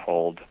you were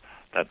told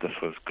that this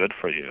was good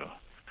for you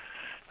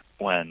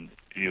when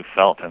you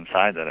felt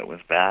inside that it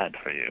was bad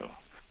for you.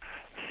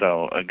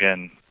 So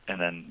again, and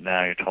then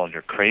now you're told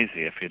you're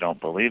crazy if you don't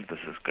believe this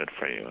is good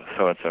for you.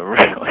 So it's a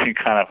really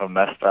kind of a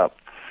messed up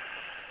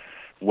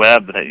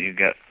web that you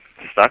get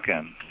stuck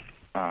in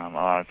a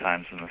lot of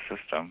times in the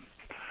system.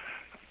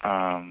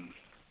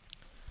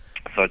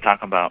 So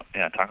talk about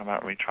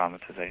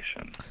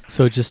re-traumatization.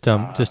 So just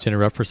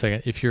interrupt for a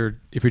second. If you're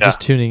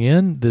just tuning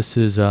in, this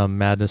is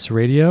Madness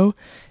Radio,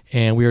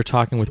 and we are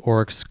talking with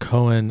Oryx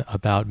Cohen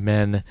about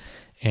men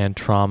and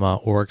trauma.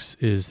 Oryx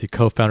is the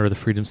co-founder of the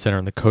Freedom Center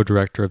and the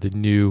co-director of the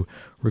new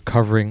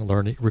recovery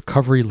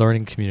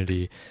learning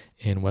community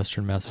in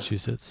Western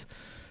Massachusetts.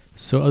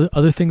 So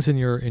other things in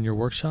your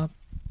workshop?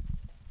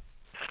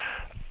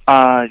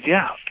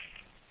 Yeah.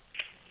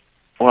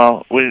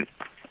 Well,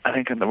 I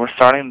think we're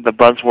starting, the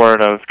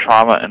buzzword of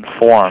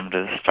trauma-informed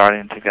is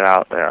starting to get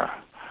out there.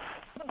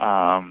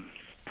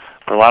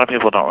 But a lot of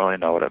people don't really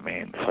know what it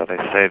means. So they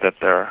say that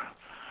they're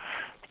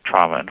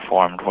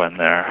trauma-informed when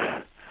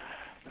they're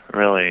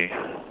really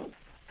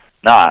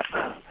not.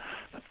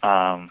 It's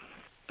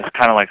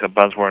kind of like the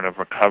buzzword of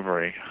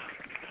recovery.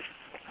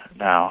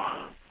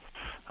 now,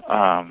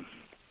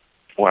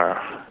 where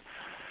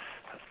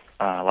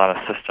a lot of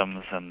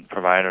systems and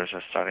providers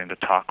are starting to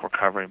talk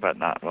recovery but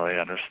not really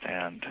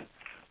understand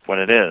what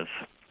it is.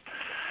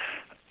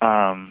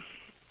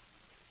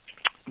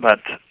 But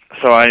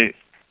so I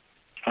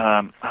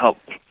help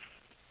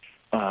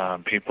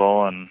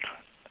people, and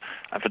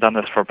I've done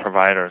this for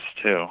providers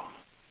too,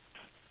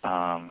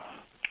 to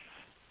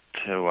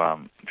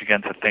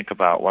begin to think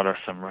about what are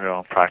some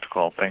real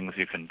practical things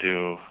you can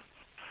do,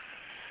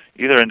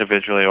 either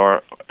individually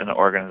or in an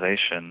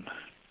organization,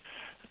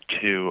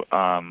 to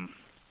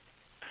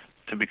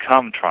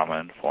become trauma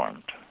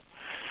informed.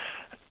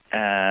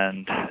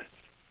 And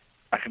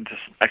I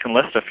can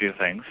list a few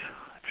things.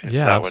 If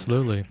Yeah, that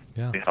absolutely.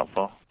 would be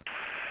helpful.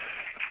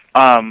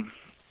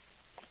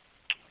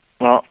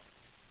 Well,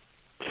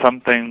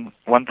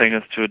 one thing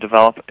is to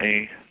develop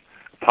a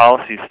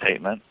policy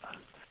statement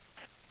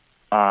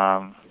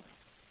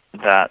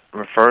that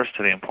refers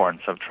to the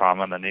importance of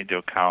trauma and the need to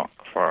account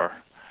for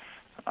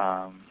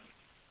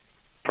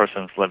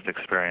person's lived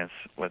experience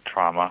with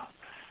trauma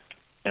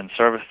in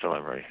service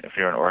delivery if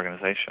you're an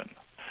organization.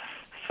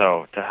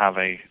 So to have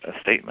a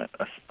statement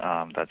that's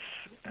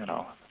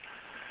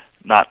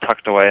not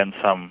tucked away in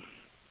some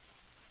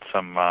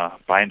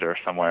binder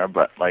somewhere,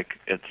 but like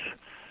it's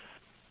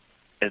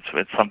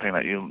something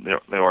that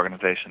the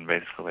organization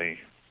basically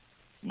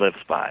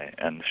lives by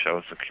and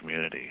shows the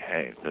community,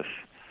 hey,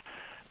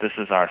 this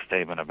is our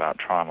statement about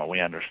trauma. We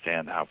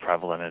understand how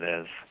prevalent it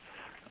is,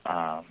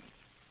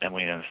 and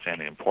we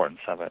understand the importance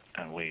of it,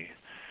 and we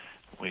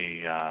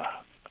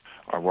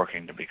are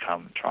working to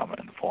become trauma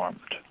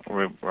informed.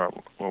 We're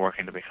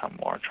working to become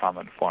more trauma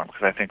informed,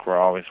 because I think we're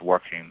always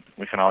working.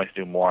 We can always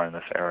do more in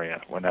this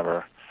area. We'll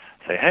never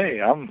say,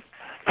 hey, I'm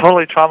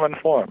totally trauma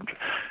informed.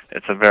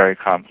 It's a very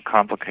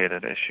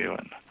complicated issue,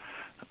 and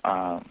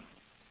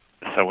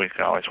so we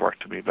can always work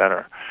to be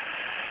better.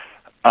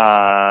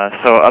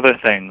 So other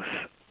things,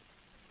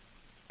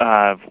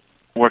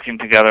 working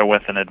together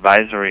with an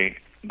advisory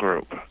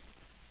group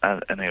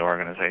in the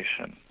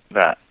organization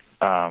that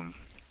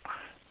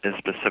is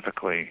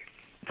specifically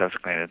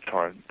designated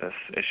toward this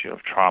issue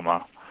of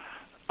trauma,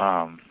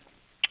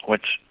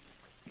 which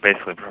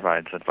basically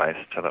provides advice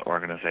to the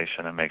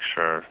organization and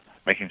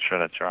making sure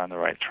that you're on the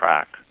right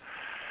track.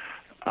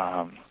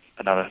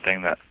 Another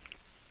thing that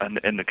an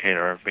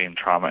indicator of being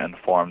trauma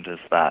informed is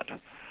that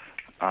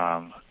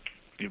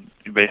you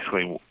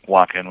basically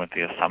walk in with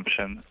the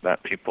assumption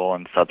that people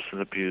in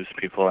substance abuse,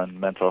 people in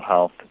mental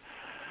health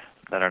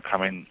that are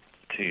coming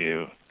to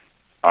you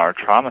are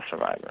trauma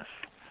survivors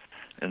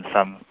in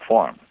some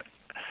form.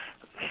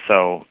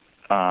 So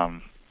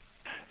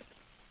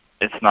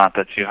it's not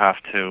that you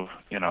have to,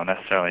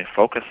 necessarily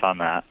focus on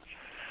that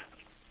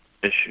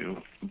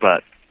issue,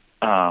 but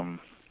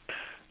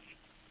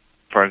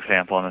for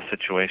example, in a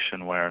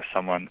situation where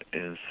someone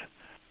is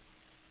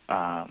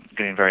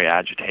getting very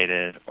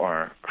agitated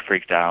or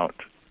freaked out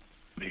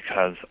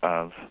because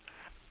of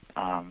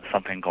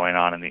something going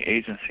on in the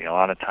agency, a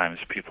lot of times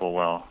people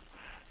will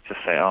just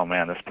say, oh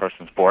man, this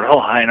person's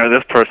borderline, or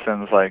this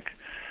person's like,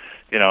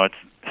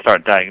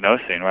 start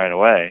diagnosing right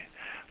away,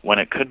 when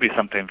it could be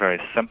something very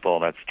simple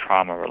that's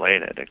trauma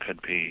related. It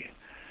could be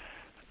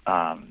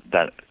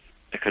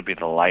it could be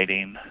the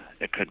lighting,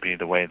 it could be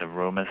the way the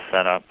room is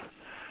set up,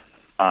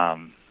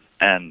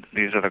 and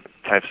these are the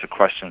types of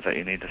questions that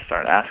you need to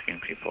start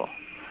asking people.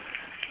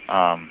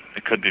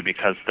 It could be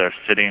because they're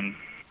sitting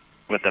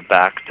with the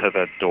back to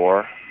the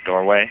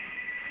doorway,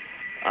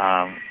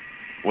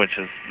 which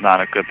is not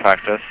a good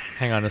practice.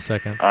 Hang on a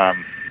second.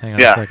 Hang on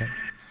a second.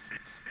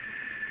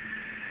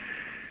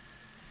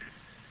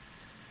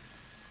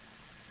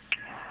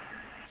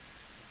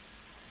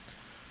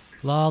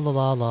 La la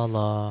la la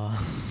la.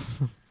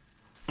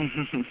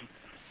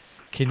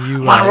 Can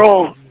you?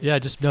 Roll. Yeah,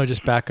 just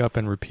back up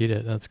and repeat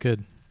it. That's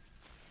good.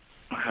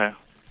 Okay.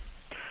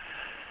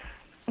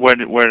 Where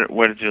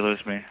did you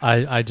lose me?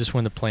 I just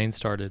when the plane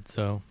started.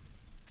 So.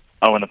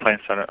 Oh, when the plane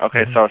started.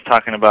 Okay, so I was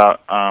talking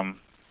about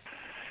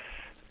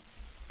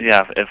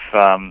if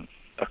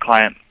a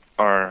client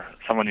or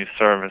someone you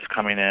serve is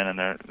coming in and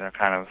they're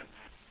kind of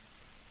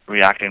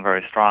reacting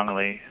very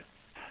strongly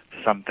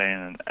to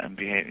something and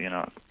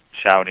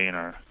shouting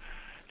or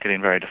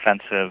getting very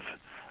defensive.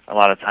 A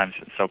lot of times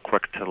it's so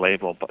quick to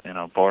label,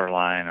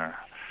 borderline or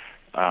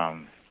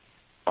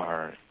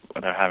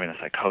they're having a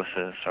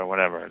psychosis or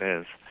whatever it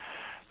is,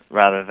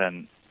 rather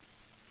than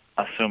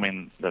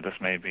assuming that this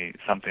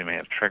something may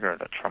have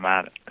triggered a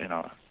traumatic,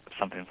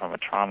 something from a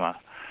trauma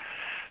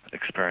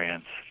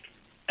experience,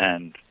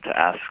 and to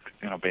ask,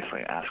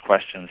 basically ask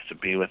questions, to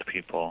be with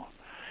people.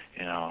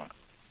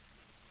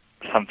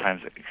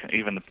 Sometimes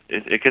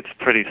it gets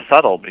pretty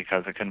subtle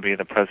because it can be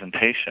the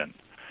presentation.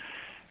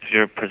 If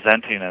you're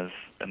presenting as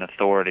an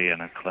authority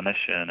and a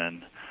clinician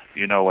and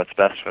you know what's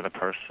best for the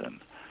person,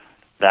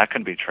 that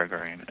can be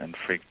triggering and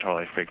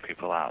totally freak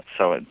people out.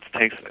 So it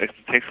takes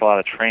a lot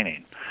of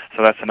training.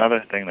 So that's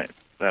another thing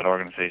that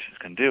organizations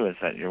can do, is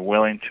that you're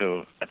willing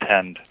to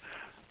attend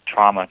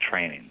trauma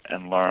training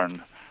and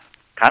learn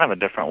kind of a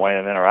different way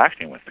of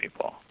interacting with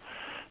people.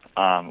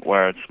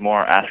 where it's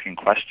more asking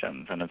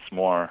questions and it's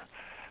more,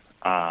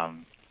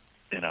 assuming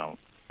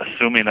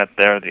that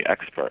they're the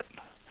expert.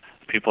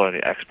 People are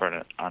the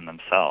expert on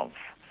themselves.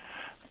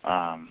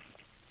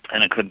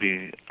 And it could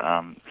be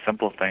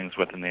simple things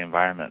within the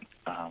environment,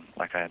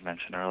 like I had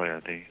mentioned earlier,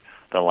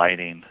 the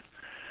lighting,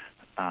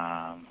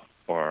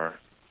 or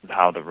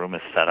how the room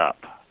is set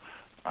up,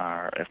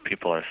 or if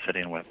people are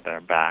sitting with their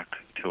back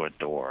to a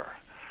door,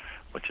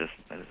 which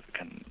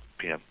can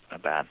be a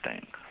bad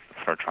thing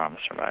for trauma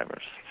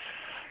survivors.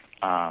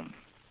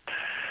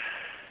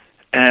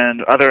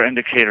 And other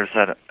indicators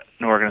that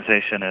an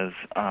organization is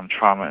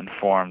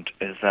trauma-informed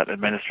is that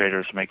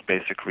administrators make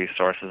basic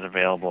resources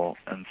available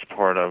in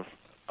support of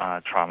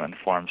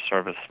trauma-informed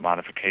service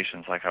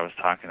modifications like I was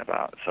talking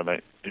about. So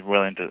they're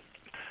willing to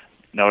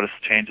notice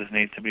changes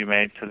need to be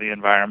made to the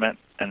environment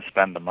and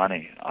spend the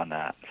money on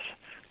that.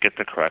 Get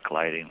the correct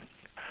lighting.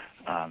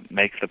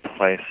 Make the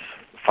place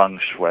feng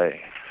shui.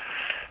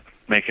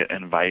 Make it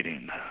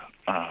inviting.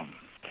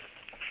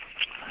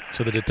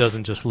 So that it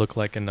doesn't just look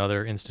like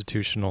another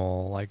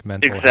institutional, like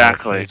mental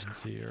health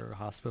agency or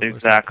hospital.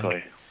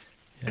 Exactly.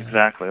 Yeah.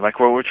 Exactly. Like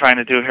what we're trying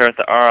to do here at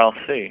the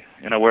RLC.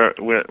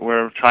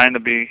 We're trying to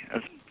be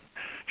as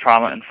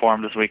trauma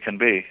informed as we can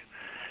be,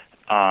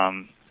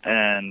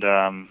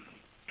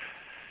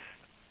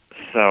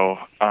 so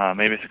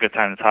maybe it's a good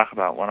time to talk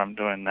about what I'm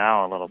doing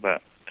now a little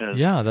bit.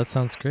 Yeah, that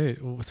sounds great.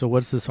 So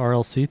what's this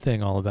RLC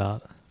thing all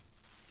about?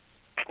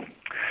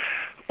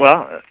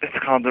 Well, it's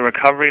called the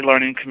Recovery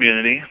Learning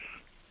Community,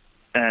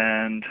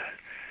 and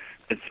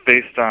it's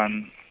based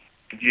on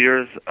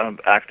years of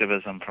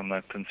activism from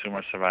the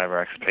consumer survivor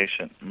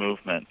ex-patient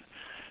movement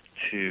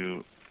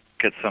to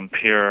get some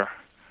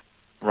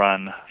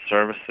peer-run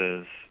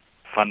services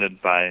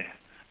funded by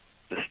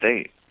the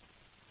state.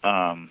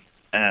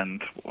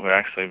 And we're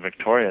actually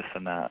victorious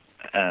in that.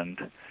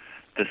 And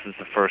this is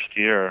the first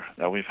year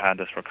that we've had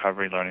this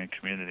recovery learning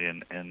community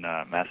in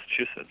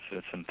Massachusetts.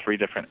 It's in 3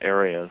 different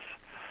areas.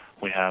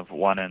 We have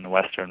one in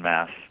Western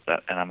Mass,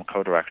 and I'm a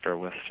co-director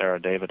with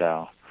Sarah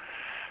Davidow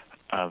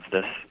of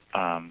this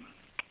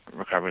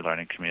recovery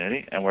learning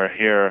community. And we're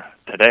here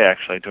today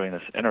actually doing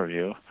this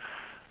interview.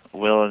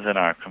 Will is in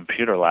our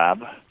computer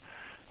lab.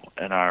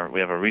 We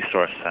have a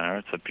resource center.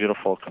 It's a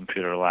beautiful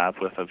computer lab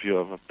with a view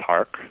of a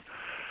park.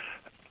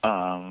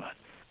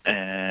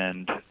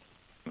 And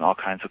all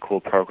kinds of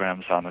cool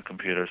programs on the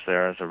computers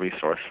there as a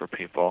resource for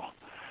people.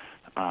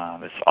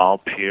 It's all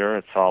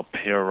peer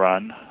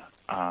run.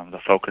 The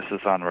focus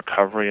is on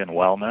recovery and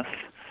wellness.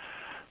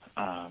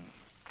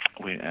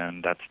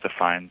 And that's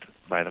defined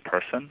by the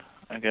person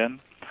again.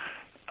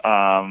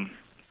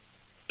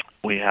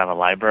 We have a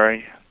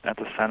library at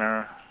the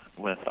center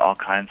with all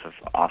kinds of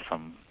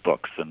awesome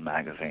books and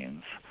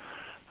magazines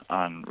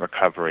on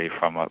recovery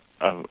from a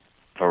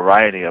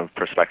variety of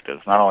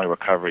perspectives, not only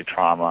recovery,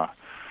 trauma,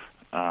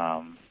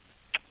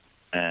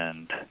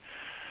 and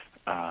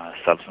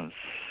substance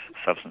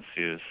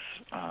use,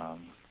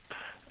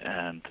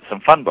 and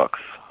some fun books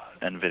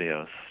and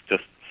videos,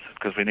 just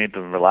because we need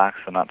to relax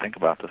and not think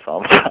about this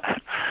all the time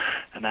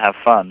and have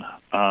fun.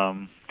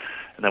 And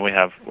then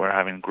we're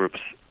having groups,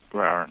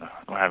 we're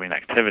having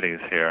activities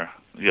here,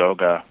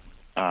 yoga,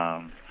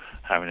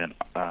 having an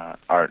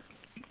art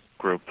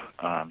group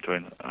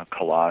doing a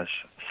collage.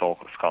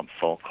 It's called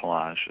Soul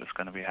Collage. Is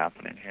going to be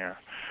happening here.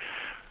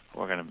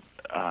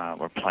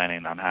 We're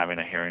planning on having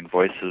a Hearing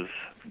Voices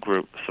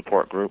group,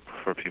 support group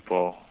for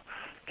people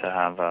to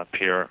have a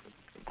peer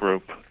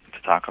group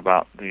to talk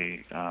about the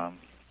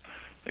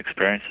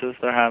experiences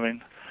they're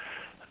having.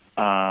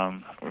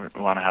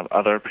 We want to have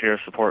other peer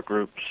support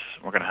groups.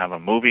 We're going to have a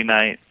movie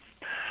night.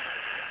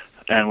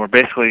 And we're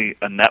basically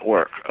a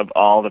network of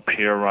all the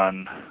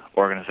peer-run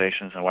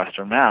organizations in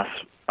Western Mass,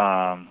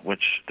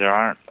 which there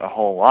aren't a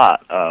whole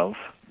lot of.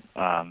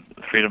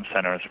 The Freedom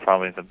Center is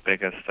probably the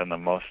biggest and the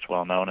most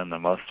well-known and the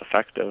most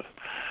effective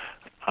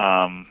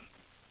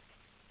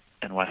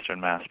in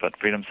Western Mass. But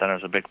Freedom Center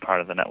is a big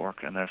part of the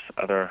network, and there's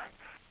other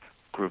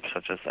groups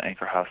such as the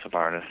Anchor House of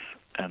Artists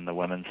and the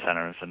Women's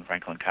Centers in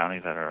Franklin County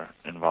that are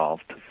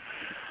involved.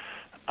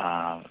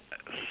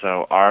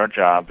 So our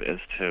job is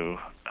to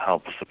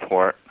help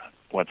support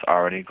what's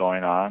already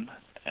going on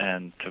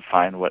and to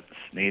find what's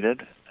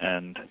needed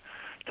and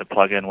to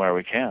plug in where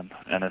we can.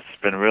 And it's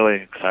been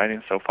really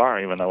exciting so far,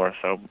 even though we're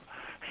so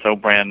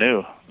brand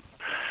new.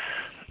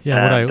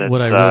 Yeah,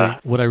 what I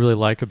really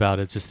like about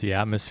it, just the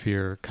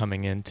atmosphere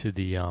coming into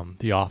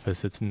the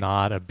office. It's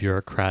not a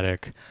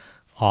bureaucratic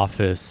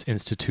office,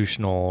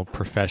 institutional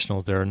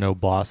professionals. There are no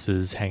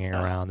bosses hanging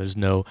around. There's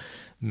no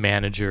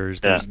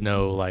managers. There's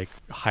no like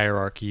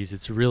hierarchies.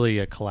 It's really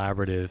a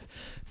collaborative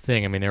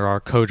thing. I mean, there are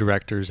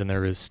co-directors and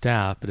there is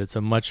staff, but it's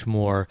a much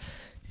more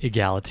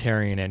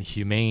egalitarian and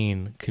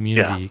humane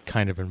community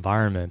kind of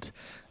environment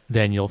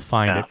than you'll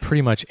find at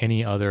pretty much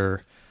any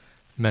other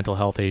mental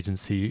health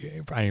agency.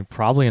 I mean,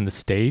 probably in the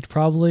state.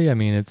 I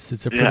mean,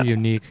 it's a pretty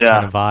unique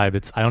kind of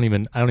vibe. I don't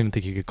even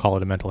think you could call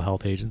it a mental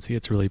health agency.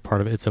 It's really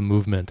part of it. It's a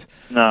movement.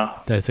 No,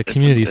 It's a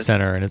community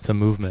center, and it's a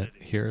movement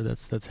here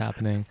that's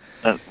happening.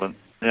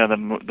 Yeah,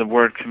 the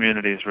word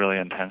community is really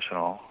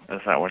intentional.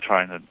 Is that we're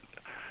trying to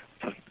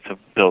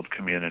build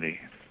community,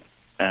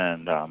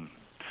 and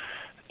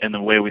in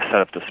the way we set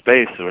up the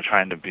space, we're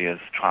trying to be as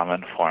trauma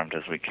informed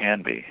as we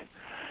can be,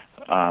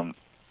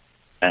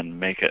 and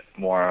make it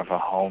more of a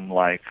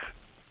home-like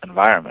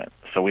environment.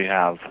 So we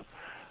have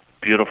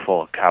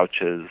beautiful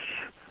couches.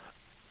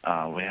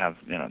 We have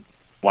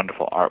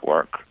wonderful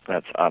artwork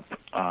that's up.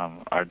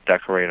 Our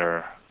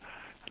decorator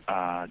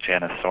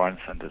Janice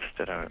Sorensen just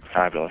did a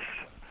fabulous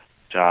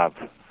job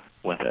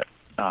with it.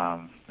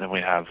 Then we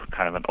have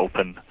kind of an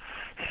open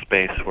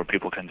space where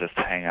people can just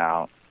hang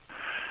out,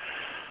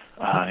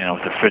 with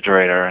a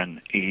refrigerator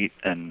and eat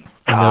and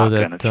talk,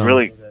 and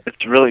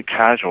it's really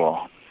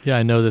casual. Yeah,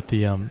 I know that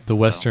the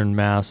Western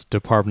Mass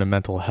Department of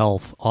Mental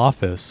Health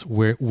office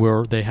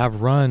where they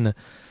have run.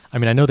 I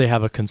mean, I know they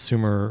have a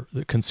consumer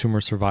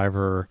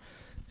survivor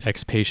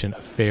ex-patient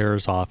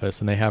affairs office,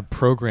 and they have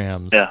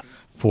programs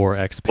for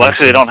ex-patients. Well,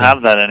 actually, they don't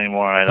have that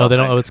anymore. They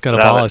don't. Oh, it's got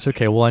abolished.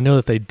 Okay, well, I know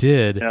that they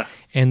did. Yeah.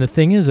 And the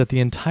thing is that the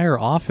entire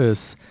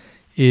office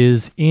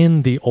is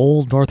in the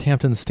old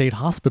Northampton State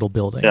Hospital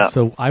building. Yeah.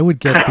 So I would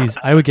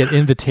get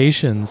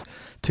invitations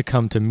to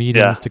come to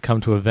meetings, to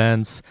come to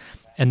events,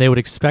 and they would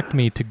expect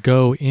me to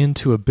go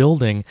into a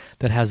building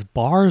that has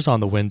bars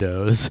on the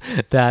windows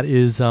that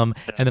is, and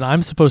then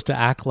I'm supposed to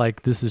act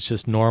like this is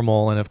just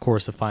normal. And of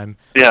course, if I'm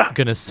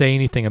going to say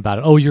anything about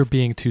it, oh, you're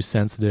being too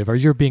sensitive, or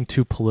you're being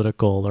too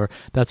political, or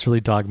that's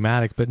really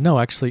dogmatic. But no,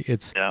 actually,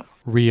 it's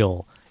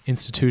real.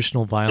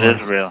 Institutional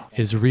violence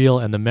is real,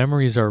 and the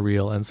memories are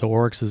real. And so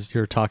Oryx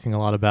you're talking a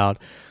lot about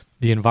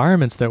the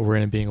environments that we're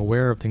in and being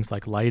aware of things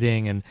like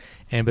lighting,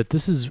 but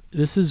this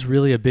is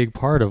really a big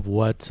part of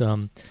what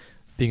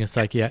being a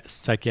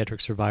psychiatric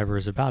survivor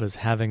is about, is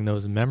having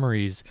those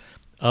memories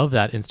of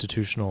that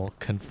institutional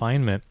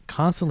confinement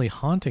constantly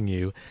haunting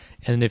you.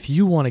 And if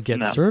you want to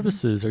get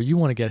services or you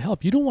want to get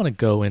help, you don't want to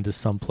go into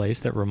some place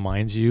that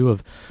reminds you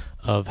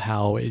of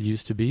how it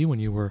used to be when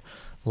you were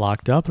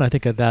locked up. And I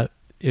think that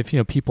if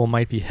people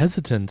might be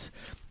hesitant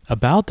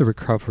about the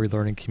recovery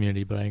learning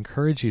community, but I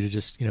encourage you to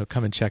just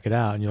come and check it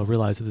out, and you'll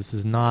realize that this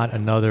is not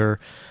another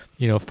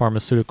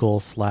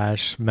pharmaceutical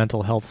 /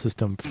 mental health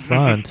system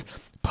front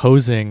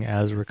posing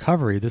as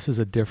recovery. This is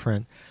a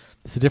different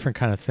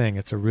kind of thing.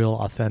 It's a real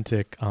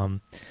authentic effort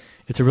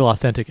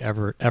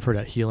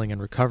at healing and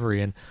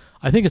recovery. And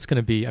I think it's going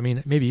to be, I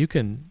mean, maybe you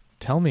can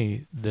tell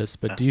me this,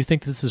 but do you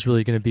think this is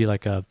really going to be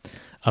like a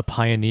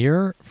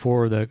pioneer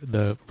for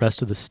the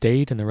rest of the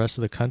state and the rest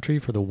of the country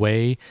for the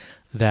way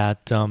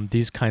that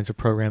these kinds of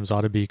programs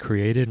ought to be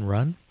created and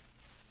run?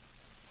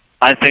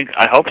 I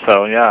hope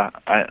so. Yeah,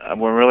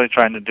 we're really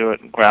trying to do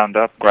it ground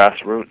up,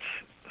 grassroots.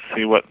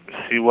 See what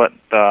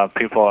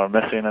people are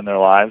missing in their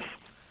lives,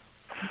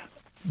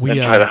 and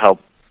try to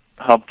help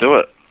do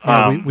it.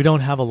 We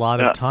don't have a lot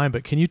of time,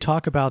 but can you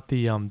talk about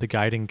the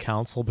guiding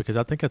council, because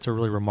I think that's a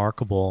really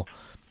remarkable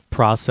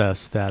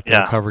process that the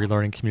recovery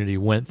learning community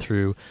went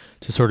through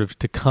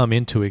to come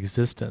into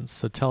existence.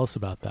 So tell us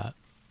about that.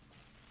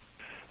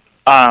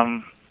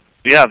 The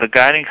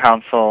guiding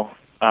council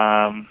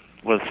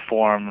was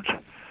formed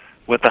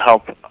with the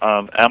help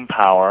of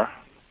Empower,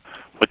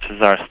 which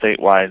is our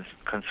statewide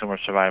consumer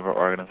survivor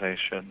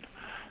organization,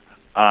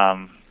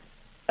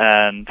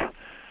 and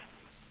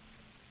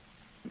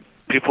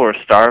people are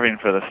starving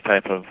for this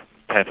type of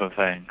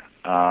thing,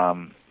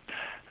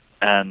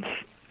 and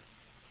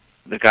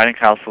the Guiding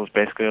Council is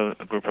basically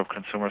a group of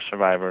consumer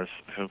survivors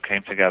who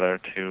came together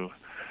to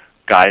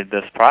guide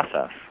this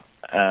process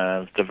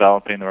of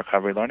developing the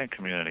recovery learning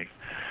community.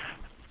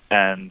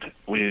 And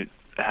we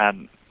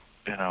had,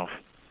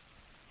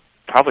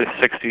 probably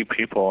 60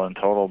 people in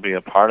total be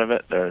a part of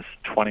it. There's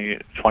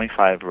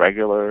 25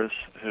 regulars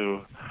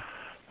who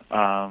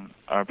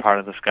are part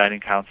of this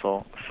Guiding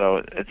Council.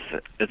 So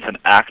it's an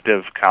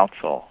active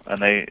council, and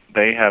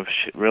they have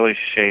really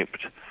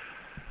shaped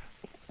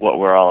what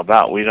we're all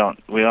about. We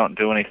don't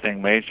do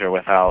anything major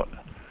without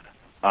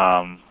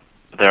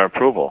their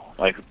approval.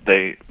 Like,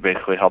 they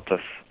basically helped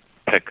us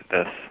pick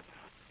the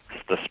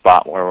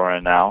spot where we're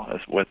in now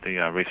is with the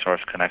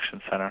Resource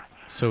Connection Center.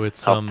 So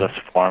it's helped us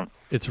form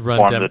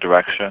the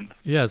direction.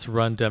 Yeah, it's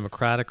run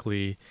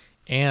democratically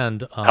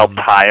and helped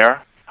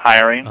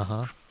hiring.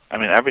 I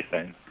mean,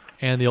 everything.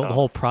 And the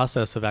whole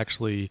process of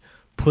actually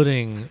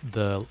putting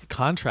the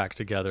contract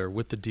together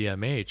with the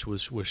DMH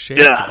was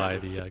shaped by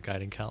the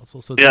Guiding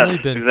Council. So it's really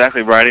been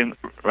exactly writing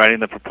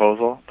the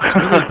proposal.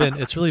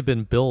 It's really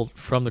been built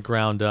from the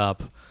ground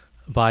up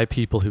by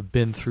people who've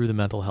been through the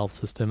mental health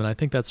system, and I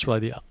think that's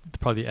probably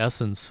the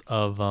essence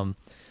of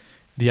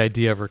the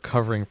idea of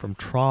recovering from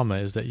trauma,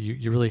 is that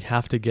you really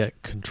have to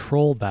get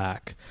control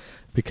back,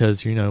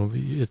 because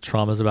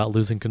trauma is about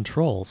losing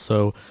control.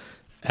 So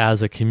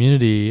as a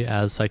community,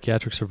 as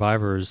psychiatric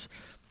survivors,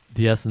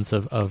 the essence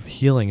of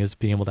healing is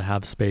being able to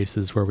have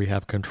spaces where we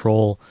have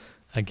control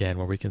again,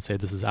 where we can say,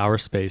 this is our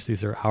space,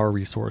 these are our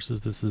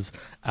resources, this is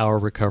our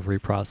recovery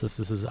process,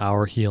 this is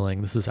our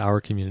healing, this is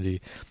our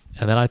community.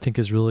 And that, I think,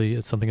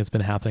 it's something that's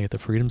been happening at the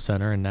Freedom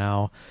Center, and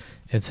now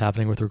it's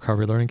happening with the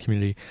Recovery Learning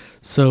Community.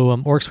 So,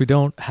 Oryx, we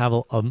don't have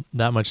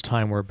that much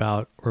time. We're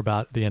about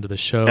the end of the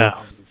show.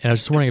 Yeah. And I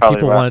was just wondering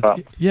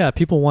if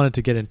people wanted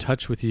to get in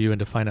touch with you and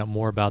to find out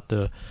more about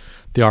the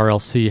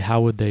RLC,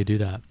 how would they do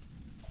that?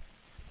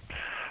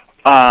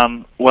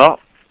 Well,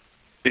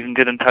 you can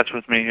get in touch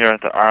with me here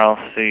at the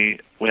RLC.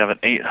 We have an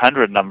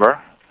 800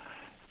 number,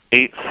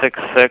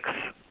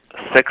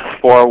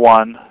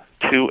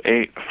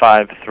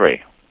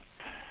 866-641-2853.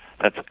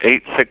 That's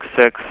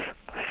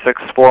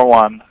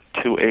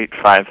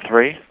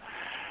 866-641-2853.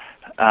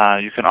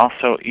 You can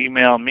also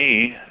email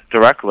me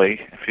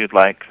directly if you'd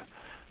like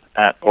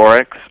at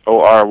Oryx,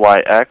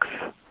 O-R-Y-X,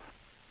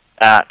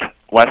 at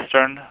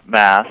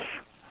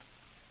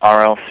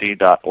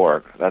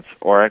westernmassrlc.org. That's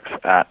Oryx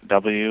at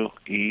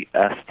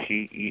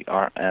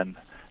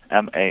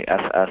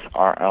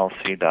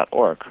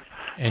WESTERNMASSRLC.org.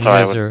 And you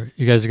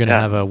guys are going to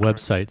have a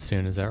website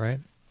soon, is that right?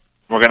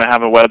 We're going to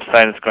have a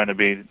website. It's going to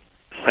be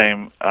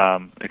same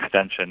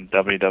extension,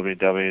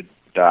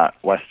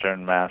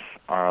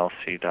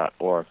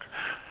 www.westernmassrlc.org.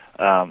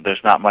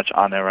 There's not much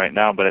on there right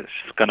now, but it's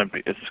going to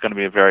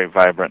be a very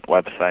vibrant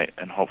website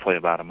in hopefully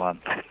about a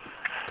month.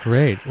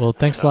 Great. Well,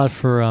 thanks a lot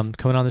for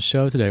coming on the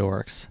show today,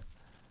 Oryx.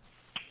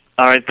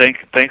 All right. Thanks,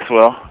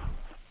 Will.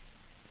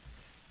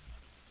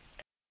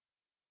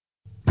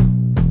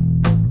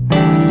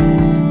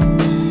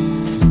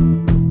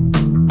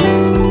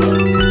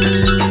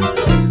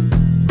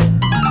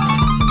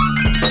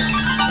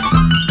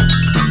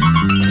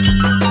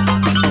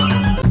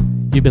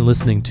 You've been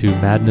listening to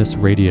Madness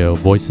Radio,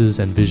 Voices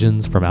and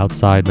Visions from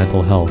Outside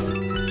Mental Health.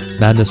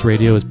 Madness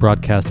Radio is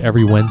broadcast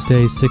every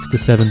Wednesday, 6 to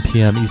 7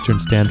 p.m. Eastern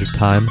Standard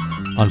Time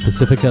on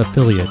Pacifica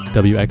affiliate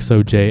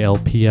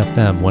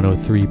WXOJ-LP-FM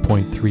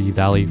 103.3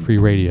 Valley Free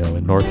Radio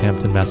in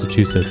Northampton,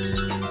 Massachusetts.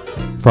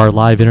 For our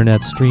live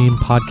internet stream,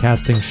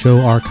 podcasting, show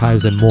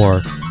archives, and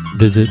more,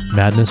 visit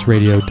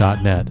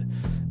madnessradio.net.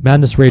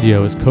 Madness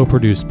Radio is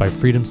co-produced by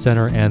Freedom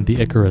Center and the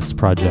Icarus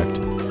Project.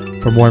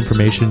 For more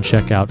information,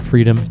 check out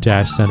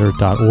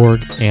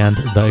freedom-center.org and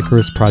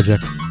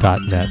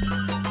theicarusproject.net.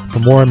 For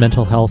more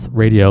mental health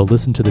radio,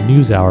 listen to the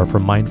News Hour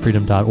from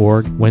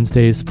mindfreedom.org,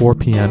 Wednesdays, 4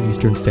 p.m.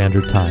 Eastern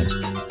Standard Time.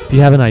 If you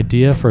have an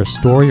idea for a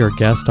story or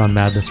guest on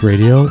Madness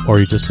Radio,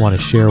 or you just want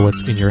to share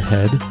what's in your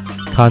head,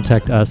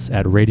 contact us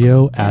at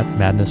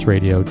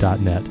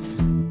radio@madnessradio.net.